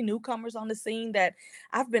there's so many newcomers on the scene that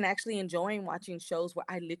I've been actually enjoying watching shows where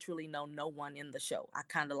I literally know no one in the show. I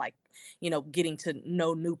kind of like, getting to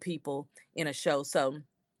know new people in a show. So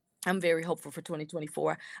I'm very hopeful for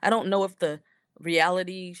 2024. I don't know if the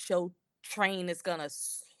reality show train is going to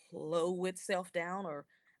slow itself down, or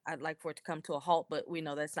I'd like for it to come to a halt, but we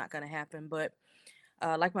know that's not going to happen. But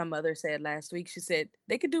like my mother said last week, she said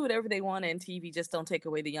they could do whatever they want in TV, just don't take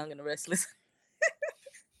away the young and the restless.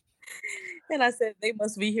 And I said they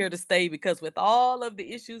must be here to stay because with all of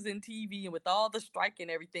the issues in TV and with all the strike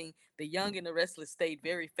and everything, the young and the restless stayed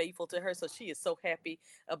very faithful to her. So she is so happy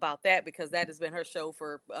about that because that has been her show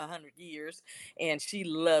for 100 years and she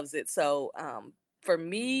loves it. So for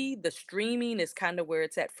me, the streaming is kind of where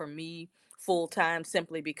it's at for me full time,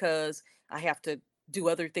 simply because I have to do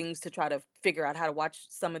other things to try to figure out how to watch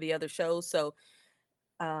some of the other shows. So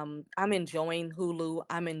I'm enjoying Hulu.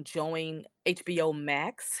 I'm enjoying HBO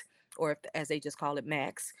Max, or if, as they just call it,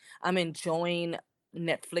 Max. I'm enjoying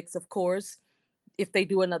Netflix, of course. If they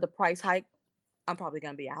do another price hike, I'm probably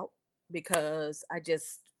gonna be out because I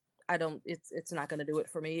don't. It's not gonna do it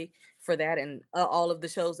for me for that. And all of the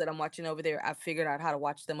shows that I'm watching over there, I've figured out how to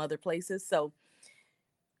watch them other places. So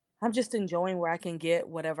I'm just enjoying where I can get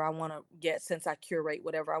whatever I want to get since I curate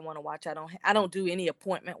whatever I want to watch. I don't do any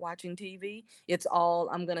appointment watching TV. It's all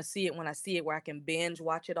I'm going to see it when I see it where I can binge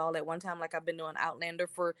watch it all at one time like I've been doing Outlander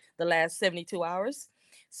for the last 72 hours.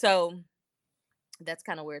 So that's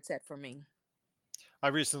kind of where it's at for me. I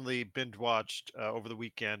recently binge watched over the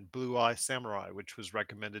weekend Blue Eye Samurai, which was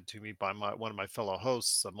recommended to me by one of my fellow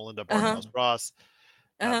hosts, Melinda Uh-huh. Barkhouse Ross.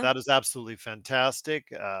 Uh-huh. That is absolutely fantastic.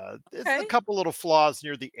 It's a Okay. couple little flaws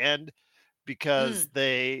near the end because Mm.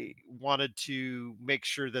 they wanted to make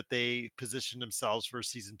sure that they positioned themselves for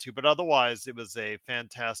season two, but otherwise, it was a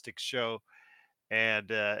fantastic show.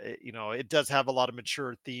 And it does have a lot of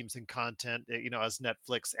mature themes and content, as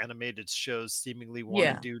Netflix animated shows seemingly want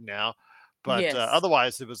to Yeah. do now. But Yes.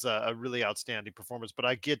 otherwise, it was a really outstanding performance. But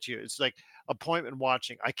I get you; it's like appointment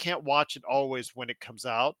watching. I can't watch it always when it comes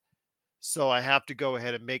out, so I have to go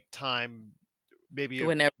ahead and make time, maybe a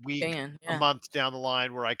Whenever you week, can. a Yeah. month down the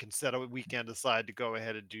line, where I can set a weekend aside to go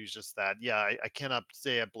ahead and do just that. Yeah, I cannot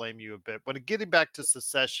say I blame you a bit. When getting back to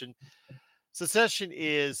Secession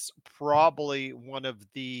is probably one of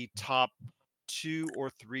the top 2 or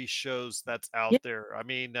 3 shows that's out Yeah. there. I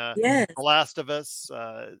mean, The Yes. Last of Us,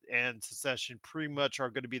 and Secession pretty much are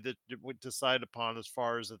gonna be decided upon as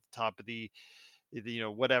far as at the top of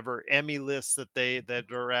whatever Emmy lists that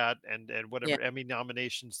are at, and Yeah. whatever Emmy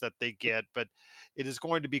nominations that they get. But it is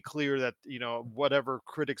going to be clear that, whatever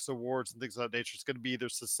critics awards and things of that nature, it's gonna be either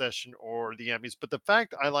Secession or the Emmys. But the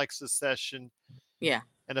fact I like Secession Yeah.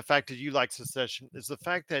 and the fact that you like Secession is the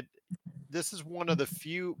fact that this is one of the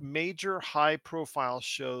few major high profile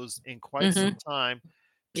shows in quite some Mm-hmm. time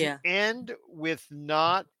to Yeah. end with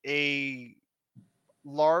not a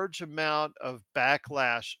large amount of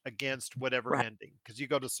backlash against whatever Right. ending. Because you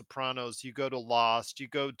go to Sopranos, you go to Lost, you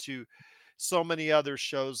go to so many other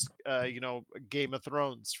shows, Game of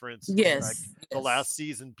Thrones, for instance. Like Yes. the Yes. last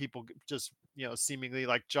season, people just, seemingly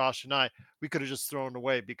like Josh and I, we could have just thrown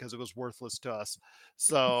away because it was worthless to us.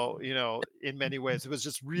 So, in many ways, it was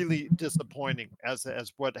just really disappointing as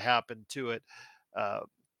what happened to it. Uh,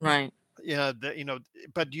 Right. yeah,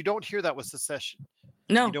 but you don't hear that with Secession.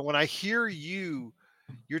 No. When I hear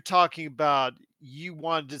you're talking about you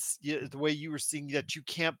wanted to the way you were seeing that you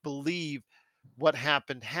can't believe what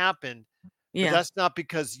happened, but Yeah. that's not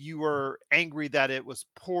because you were angry that it was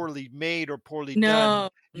poorly made or poorly done. No.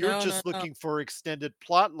 You're No. No. just No. looking for extended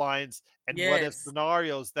plot lines and what if Yes.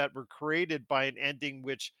 scenarios that were created by an ending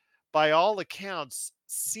which, by all accounts,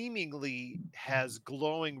 seemingly has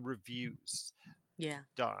glowing reviews Yeah.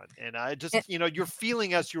 done. And I Eh, just, you're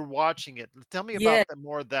feeling as you're watching it. Tell me about yeah. that,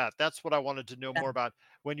 more of that. That's what I wanted to know Yeah. more about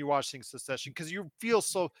when you're watching Secession, because you feel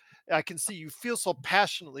so, I can see you feel so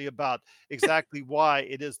passionately about exactly why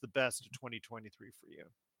it is the best of 2023 for you.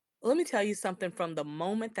 Let me tell you something from the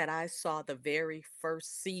moment that I saw the very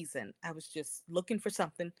first season. I was just looking for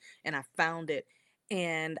something and I found it.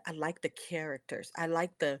 And I like the characters. I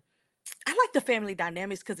like the family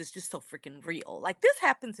dynamics because it's just so freaking real. Like this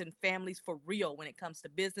happens in families for real when it comes to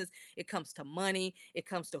business, it comes to money, it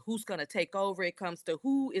comes to who's gonna take over, it comes to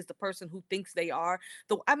who is the person who thinks they are.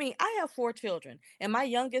 I have 4 children, and my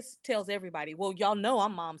youngest tells everybody, well, y'all know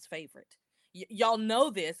I'm mom's favorite. Y'all know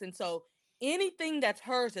this. And so anything that's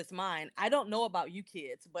hers is mine. I don't know about you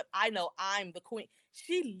kids, but I know I'm the queen.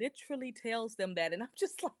 She literally tells them that. And I'm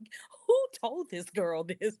just like, who told this girl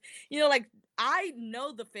this? Like I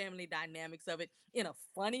know the family dynamics of it in a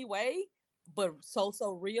funny way, but so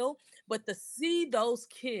real. But to see those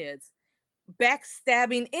kids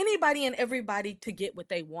backstabbing anybody and everybody to get what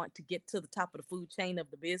they want, to get to the top of the food chain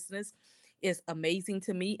of the business, is amazing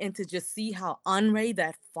to me. And to just see how unrated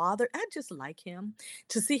that father, I just like him.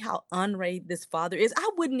 To see how unrated this father is, I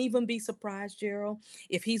wouldn't even be surprised, Gerald,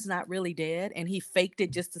 if he's not really dead and he faked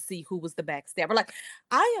it just to see who was the backstabber. Like,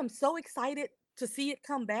 I am so excited to see it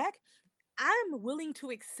come back. I'm willing to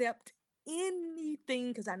accept anything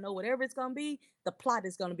because I know whatever it's going to be, the plot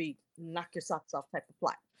is going to be knock your socks off type of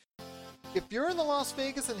plot. If you're in the Las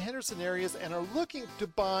Vegas and Henderson areas and are looking to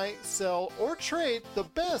buy, sell, or trade the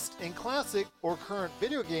best in classic or current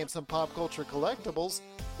video games and pop culture collectibles,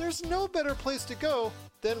 there's no better place to go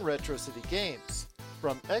than Retro City Games.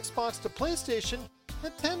 From Xbox to PlayStation,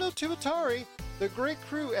 Nintendo to Atari, the great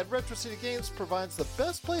crew at Retro City Games provides the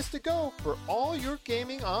best place to go for all your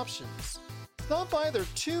gaming options. Stop by their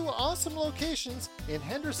 2 awesome locations in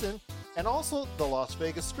Henderson and also the Las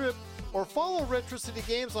Vegas Strip, or follow Retro City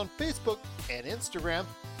Games on Facebook and Instagram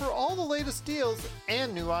for all the latest deals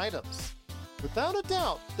and new items. Without a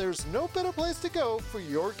doubt, there's no better place to go for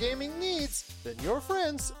your gaming needs than your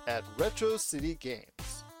friends at Retro City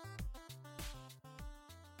Games.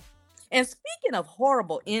 And speaking of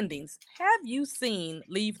horrible endings, have you seen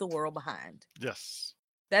Leave the World Behind? Yes.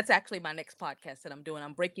 That's actually my next podcast that I'm doing.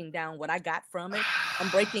 I'm breaking down what I got from it. I'm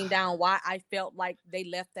breaking down why I felt like they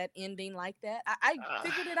left that ending like that. I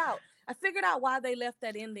figured it out. I figured out why they left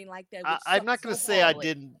that ending like that. I'm not going to say I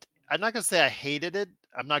didn't. I'm not going to say I hated it.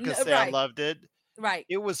 I'm not going to say I loved it. Right.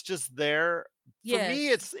 It was just there. For me,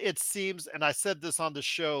 it seems, and I said this on the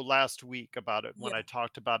show last week about it when I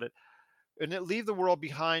talked about it, and it Leave the World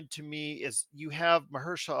Behind to me is you have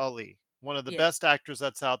Mahershala Ali, one of the best actors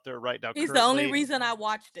that's out there right now. He's currently the only reason I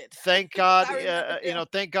watched it. Thank God,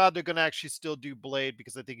 thank God they're going to actually still do Blade,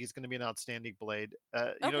 because I think he's going to be an outstanding Blade.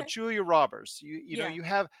 You know, Julia Roberts. You know, you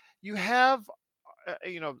have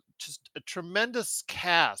you know, just a tremendous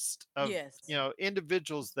cast of you know,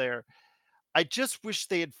 individuals there. I just wish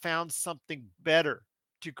they had found something better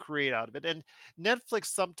to create out of it. And Netflix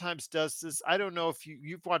sometimes does this. I don't know if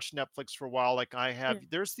you've watched Netflix for a while, like I have.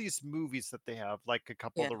 There's these movies that they have, like a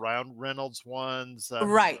couple of the Ryan Reynolds ones,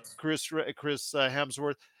 Chris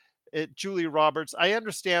Hemsworth, Julia Roberts. I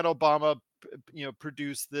understand Obama, you know,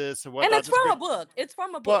 produced this and whatnot. And it's from a book. It's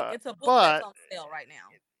from a book. It's a book that's on sale right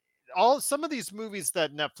now. Some of these movies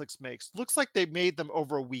that Netflix makes looks like they made them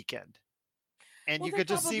over a weekend. And you could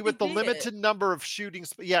just see with the limited number of shooting,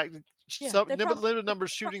 limited number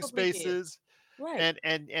of shooting spaces,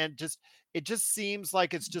 and just it just seems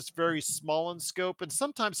like it's just very small in scope. And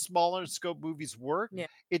sometimes smaller in scope movies work.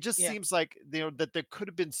 It just seems like, you know, that there could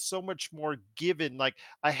have been so much more given. Like,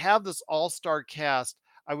 I have this all-star cast.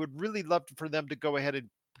 I would really love for them to go ahead and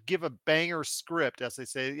give a banger script, as they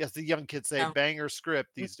say, as the young kids say, banger script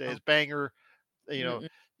these days, banger, you know.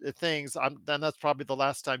 Things. Then that's probably the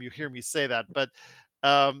last time you hear me say that. But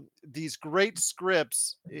these great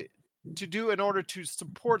scripts to do in order to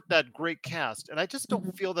support that great cast, and I just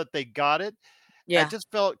don't feel that they got it. I just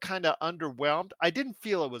felt kind of underwhelmed. I didn't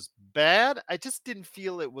feel it was bad. I just didn't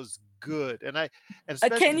feel it was good. And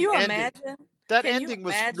can you imagine? That ending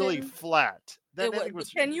was really flat.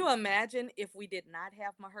 Can you imagine if we did not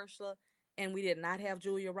have Mahershala and we did not have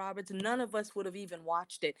Julia Roberts? None of us would have even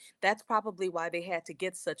watched it. That's probably why they had to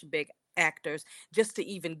get such big actors, just to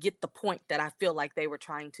even get the point that I feel like they were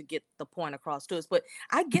trying to get the point across to us. But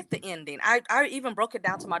I get the ending. I even broke it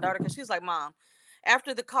down to my daughter, because she's like, Mom,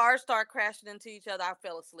 after the cars start crashing into each other, I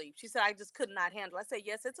fell asleep. She said, I just could not handle it. I say,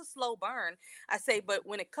 yes, it's a slow burn. I say, but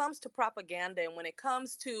when it comes to propaganda and when it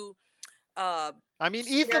comes to I mean,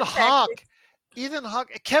 Ethan Hawke,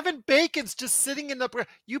 Kevin Bacon's just sitting in the.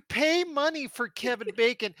 You pay money for Kevin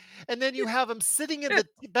Bacon, and then you have him sitting in the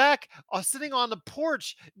back, sitting on the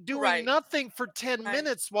porch, doing nothing for 10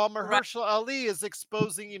 minutes while Mahershala Ali is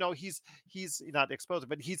exposing. You know, he's not exposing,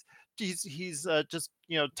 but he's just,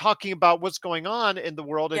 you know, talking about what's going on in the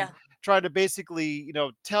world and trying to basically, you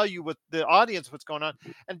know, tell you, with the audience, what's going on.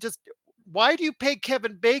 And just, why do you pay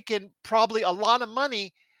Kevin Bacon probably a lot of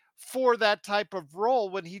money for that type of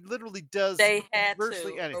role when he literally does? They had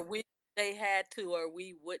to, or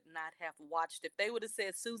we would not have watched. If they would have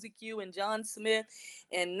said Susie Q and John Smith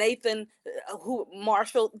and Nathan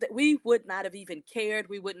Marshall, we would not have even cared.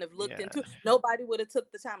 We wouldn't have looked into it. Nobody would have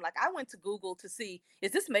took the time. Like, I went to Google to see,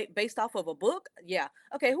 is this based off of a book? Yeah.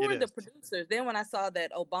 Okay, who are the producers? Then when I saw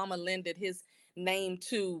that Obama lended his name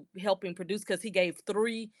to helping produce, because he gave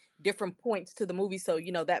 3 different points to the movie, so,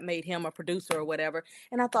 you know, that made him a producer or whatever.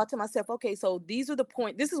 And I thought to myself, okay, so these are the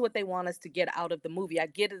point. This is what they want us to get out of the movie. I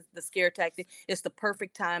get it, the scare tactic. It's the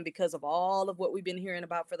perfect time because of all of what we've been hearing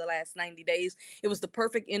about for the last 90 days. It was the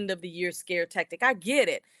perfect end of the year scare tactic. I get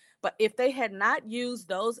it. But if they had not used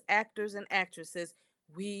those actors and actresses,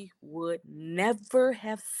 we would never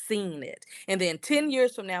have seen it. And then 10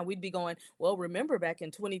 years from now, we'd be going, well, remember back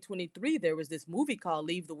in 2023, there was this movie called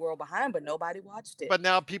Leave the World Behind, but nobody watched it. But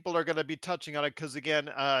now people are going to be touching on it because, again,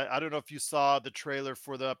 I don't know if you saw the trailer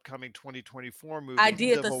for the upcoming 2024 I movie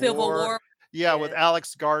did the Civil Civil War. War. Yeah, with Yes,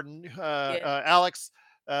 yes, Alex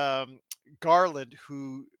Garland,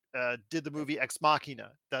 who did the yes, movie Ex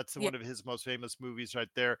Machina. That's yes, one of his most famous movies right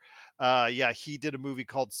there. Yeah, he did a movie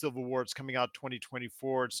called Civil War. It's coming out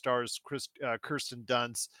 2024. It stars Kirsten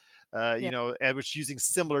Dunst. yes, And which using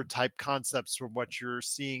similar type concepts from what you're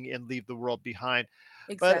seeing in Leave the World Behind.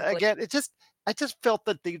 But exactly. again, I just felt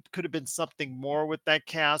that they could have been something more with that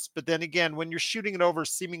cast. But then again, when you're shooting it over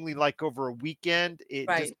seemingly like over a weekend, it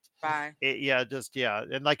just Right, right. yeah.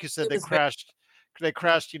 And like you said, It was very, they yeah.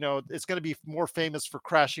 crashed, it's going to be more famous for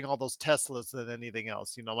crashing all those Teslas than anything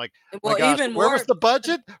else. Like, my Well, gosh, even where was more. the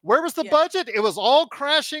budget? Where was the Yeah. budget? It was all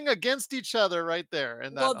crashing against each other right there.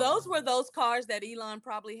 And that, Well, those were those cars that Elon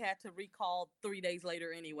probably had to recall 3 days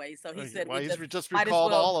later anyway. So he said well, we he's just just might as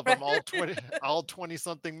recalled well. all of them, all 20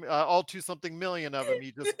 something, all 2 something million of them.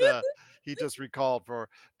 He just recalled for.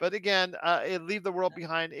 But again, Leave the World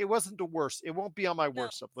Behind. It wasn't the worst. It won't be on my No,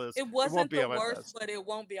 worst of list. it It won't wasn't be the on my worst, best. but it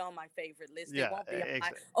won't be on my favorite list. It Yeah, won't be on my,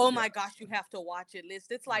 exactly. oh Yeah, my gosh, you have to watch it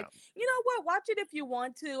list. It's no. like, you know what? Watch it if you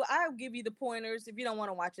want to. I'll give you the pointers. If you don't want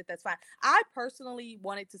to watch it, that's fine. I personally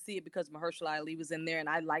wanted to see it because Mahershala Ali was in there, and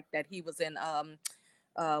I liked that he was in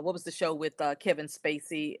what was the show with Kevin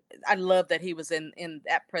Spacey? I love that he was in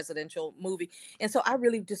that presidential movie, and so I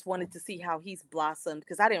really just wanted to see how he's blossomed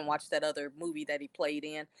because I didn't watch that other movie that he played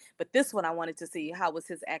in, but this one I wanted to see how was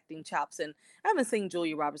his acting chops, and I haven't seen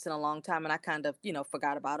Julia Roberts in a long time, and I kind of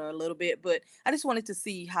forgot about her a little bit, but I just wanted to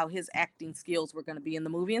see how his acting skills were going to be in the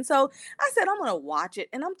movie, and so I said I'm going to watch it,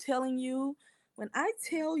 and I'm telling you. When I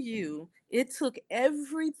tell you it took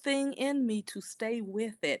everything in me to stay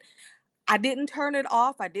with it, I didn't turn it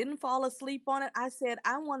off. I didn't fall asleep on it. I said,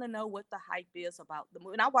 I want to know what the hype is about the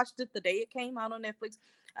movie. And I watched it the day it came out on Netflix.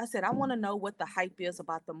 I said, I want to know what the hype is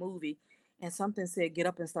about the movie. And something said, get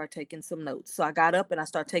up and start taking some notes. So I got up and I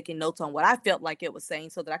started taking notes on what I felt like it was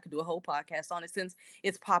saying so that I could do a whole podcast on it since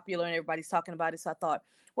it's popular and everybody's talking about it. So I thought,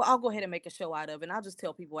 well, I'll go ahead and make a show out of it. And I'll just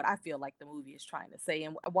tell people what I feel like the movie is trying to say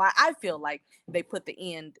and why I feel like they put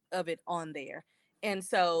the end of it on there. And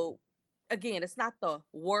so again, it's not the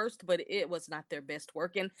worst, but it was not their best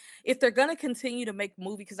work. And if they're gonna continue to make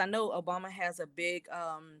movies, because I know Obama has a big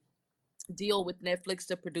deal with Netflix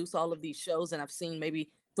to produce all of these shows, and I've seen maybe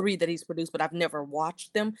three that he's produced, but I've never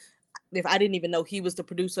watched them. If I didn't even know he was the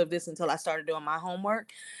producer of this until I started doing my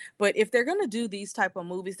homework. But if they're gonna do these type of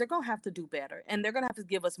movies, they're gonna have to do better, and they're gonna have to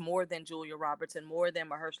give us more than Julia Roberts and more than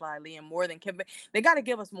Mahershala Ali and more than Kevin. They got to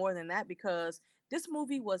give us more than that because this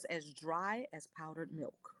movie was as dry as powdered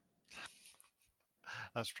milk.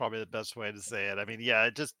 That's probably the best way to say it. I mean, yeah,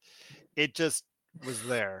 it just was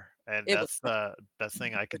there, and It was. that's the best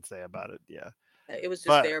thing I can say about it. Yeah, It was just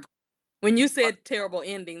but there. When you said terrible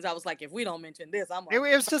endings, I was like, if we don't mention this, I'm it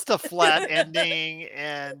like, was just a flat ending,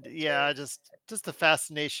 and yeah, yeah, just the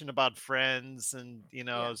fascination about Friends, and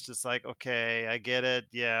yeah, it's just like, okay, I get it.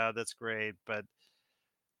 Yeah, that's great, but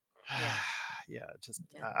yeah, yeah, just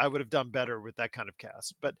yeah. I would have done better with that kind of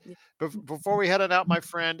cast. But Yeah. before we head on out, my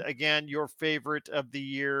friend, again, your favorite of the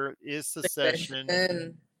year is Secession.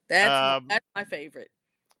 Succession. Um, That's my favorite.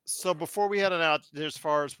 so before we head on out, as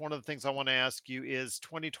far as one of the things I want to ask you is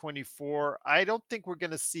 2024. I don't think we're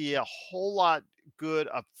going to see a whole lot good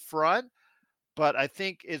up front, but I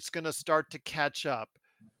think it's going to start to catch up.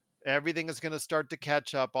 Everything is going to start to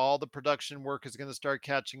catch up. All the production work is going to start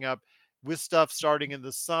catching up with stuff starting in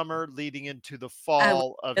the summer, leading into the I was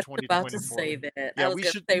fall of just about to 2024. say that. I Yeah, was we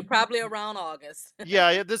going to should. say probably around August.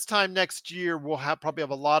 Yeah, this time next year we'll probably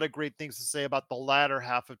have a lot of great things to say about the latter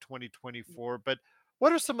half of 2024. But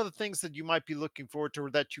what are some of the things that you might be looking forward to,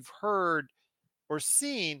 or that you've heard or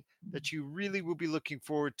seen that you really will be looking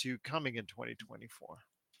forward to coming in 2024?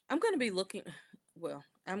 I'm going to be looking. Well,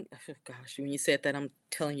 I'm. Gosh, when you said that, I'm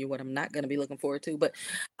telling you what I'm not going to be looking forward to. But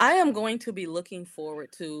I am going to be looking forward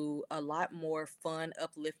to a lot more fun,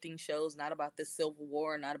 uplifting shows. Not about this civil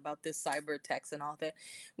war, not about this cyber attacks and all that.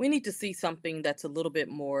 We need to see something that's a little bit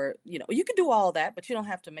more. You can do all that, but you don't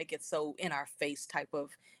have to make it so in our face type of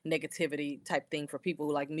negativity type thing for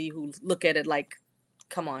people like me who look at it like,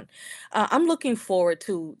 come on. I'm looking forward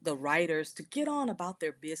to the writers to get on about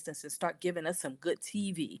their business and start giving us some good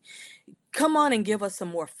TV. Come on and give us some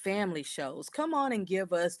more family shows. Come on and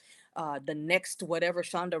give us the next whatever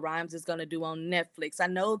Shonda Rhimes is going to do on Netflix. I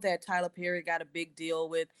know that Tyler Perry got a big deal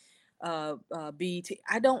with BET.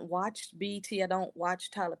 I don't watch BET. I don't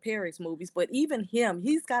watch Tyler Perry's movies, but even him,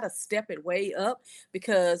 he's got to step it way up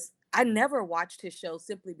because I never watched his show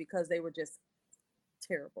simply because they were just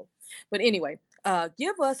terrible. But anyway,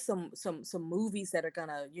 give us some movies that are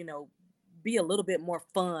gonna, be a little bit more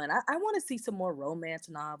fun. I want to see some more romance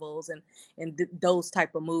novels and those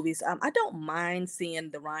type of movies. I don't mind seeing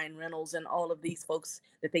the Ryan Reynolds and all of these folks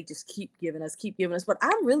that they just keep giving us. But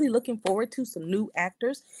I'm really looking forward to some new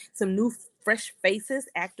actors, some new fresh faces,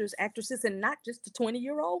 actors, actresses, and not just the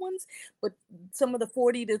 20-year-old ones, but some of the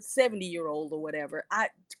 40 to 70-year-old or whatever. I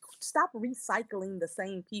stop recycling the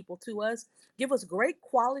same people to us. Give us great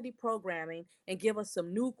quality programming and give us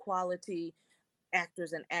some new quality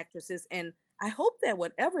actors and actresses. And I hope that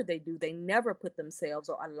whatever they do, they never put themselves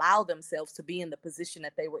or allow themselves to be in the position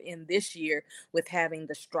that they were in this year with having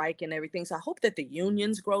the strike and everything. So I hope that the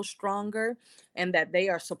unions grow stronger and that they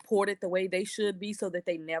are supported the way they should be so that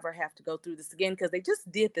they never have to go through this again, because they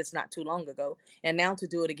just did this not too long ago. And now to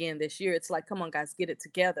do it again this year, it's like, come on, guys, get it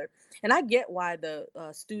together. And I get why the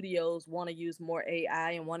studios want to use more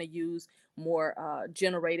AI and want to use more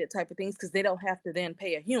generated type of things, because they don't have to then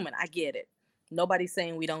pay a human. I get it. Nobody's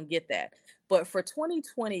saying we don't get that. But for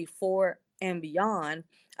 2024 and beyond,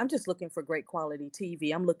 I'm just looking for great quality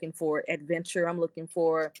TV. I'm looking for adventure. I'm looking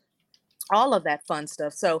for all of that fun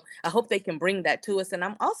stuff. So I hope they can bring that to us. And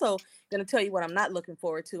I'm also going to tell you what I'm not looking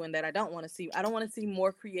forward to and that I don't want to see. I don't want to see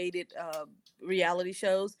more created reality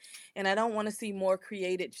shows. And I don't want to see more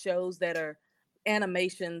created shows that are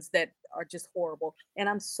animations that are just horrible. And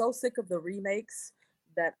I'm so sick of the remakes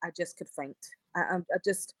that I just could faint. I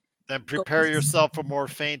just... Then prepare yourself for more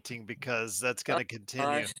fainting, because that's going to continue.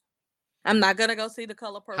 Gosh. I'm not going to go see The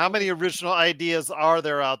Color Purple. How many original ideas are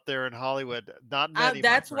there out there in Hollywood? Not many.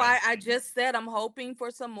 That's why I just said I'm hoping for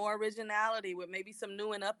some more originality with maybe some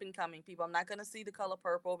new and up and coming people. I'm not going to see The Color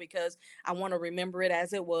Purple because I want to remember it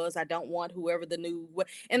as it was. I don't want whoever the new...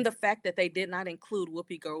 And the fact that they did not include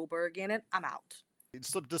Whoopi Goldberg in it, I'm out.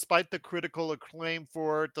 So despite the critical acclaim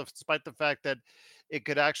for it, despite the fact that it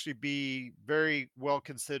could actually be very well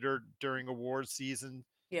considered during award season,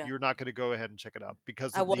 you're not going to go ahead and check it out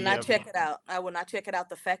because I will not check it out. I will not check it out.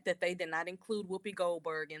 The fact that they did not include Whoopi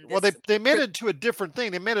Goldberg in this. Well, they made it to a different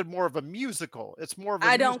thing. They made it more of a musical. It's more of a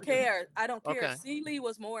I don't care. I don't care. Okay. Celie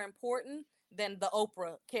was more important than the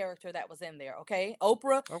Oprah character that was in there. Okay.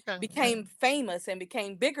 Oprah became famous and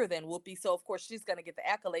became bigger than Whoopi. So of course she's going to get the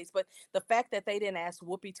accolades, but the fact that they didn't ask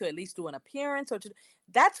Whoopi to at least do an appearance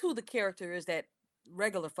that's who the character is that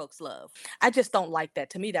regular folks love. I just don't like that.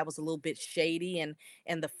 To me, that was a little bit shady. And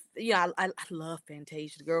I love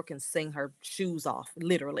Fantasia. The girl can sing her shoes off,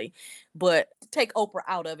 literally. But take Oprah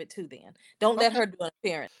out of it too. Then don't let her do an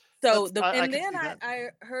appearance. So I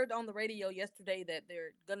heard on the radio yesterday that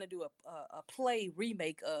they're gonna do a play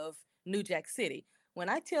remake of New Jack City. When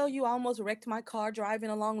I tell you, I almost wrecked my car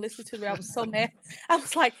driving along, listening to it. I was so mad. I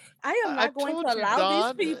was like, I am not going to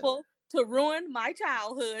allow these people to ruin my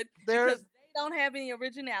childhood because they don't have any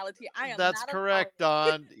originality. That's correct,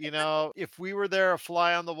 Don. If we were there, a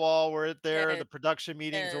fly on the wall, we're there at the production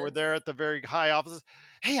meetings, or we're there at the very high offices.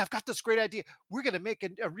 Hey, I've got this great idea. We're going to make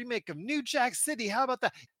a remake of New Jack City. How about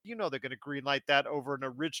that? They're going to greenlight that over an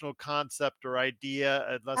original concept or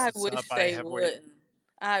idea, unless it's wish they wouldn't.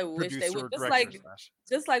 I wish they would.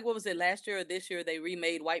 Just like what was it, last year or this year, they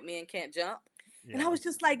remade White Men Can't Jump. Yeah. And I was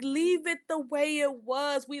just like, leave it the way it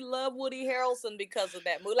was. We love Woody Harrelson because of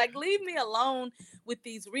that movie. Like, leave me alone with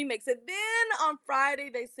these remakes. And then on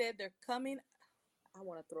Friday, they said they're coming. I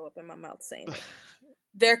want to throw up in my mouth saying it.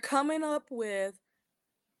 They're coming up with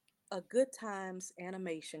a Good Times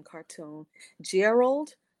animation cartoon.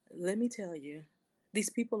 Gerald, let me tell you, these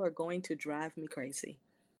people are going to drive me crazy.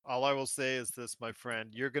 All I will say is this, my friend.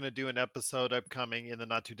 You're going to do an episode upcoming in the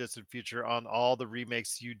not too distant future on all the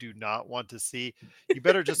remakes you do not want to see. You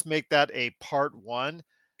better just make that a part 1,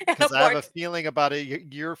 because I have a feeling about a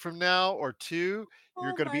year from now or 2,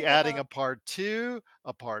 you're going to be adding a part 2,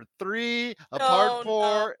 a part 3, a part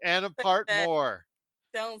 4, and a part more.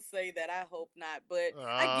 Don't say that. I hope not. But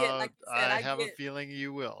I get, like you said, I have a feeling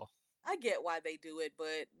you will. I get why they do it,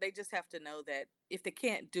 but they just have to know that if they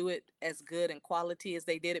can't do it as good and quality as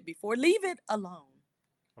they did it before, leave it alone.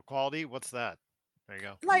 Quality? What's that? There you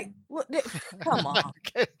go. Like, come on,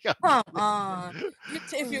 come on.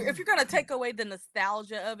 If you're gonna take away the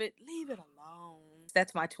nostalgia of it, leave it alone.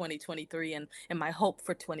 That's my 2023 and my hope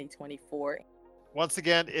for 2024. Once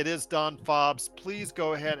again, it is Dawn Fobbs. Please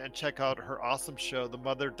go ahead and check out her awesome show, the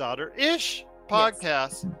Mother Daughter Ish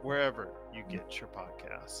podcast, wherever you get your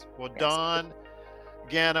podcasts. Well, Dawn,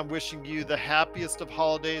 again, I'm wishing you the happiest of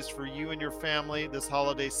holidays for you and your family this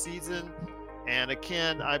holiday season. And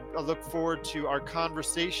again, I look forward to our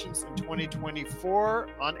conversations in 2024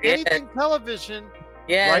 on Yes. anything television right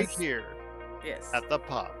Yes. here Yes. at the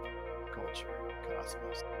Pop Culture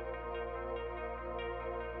Cosmos.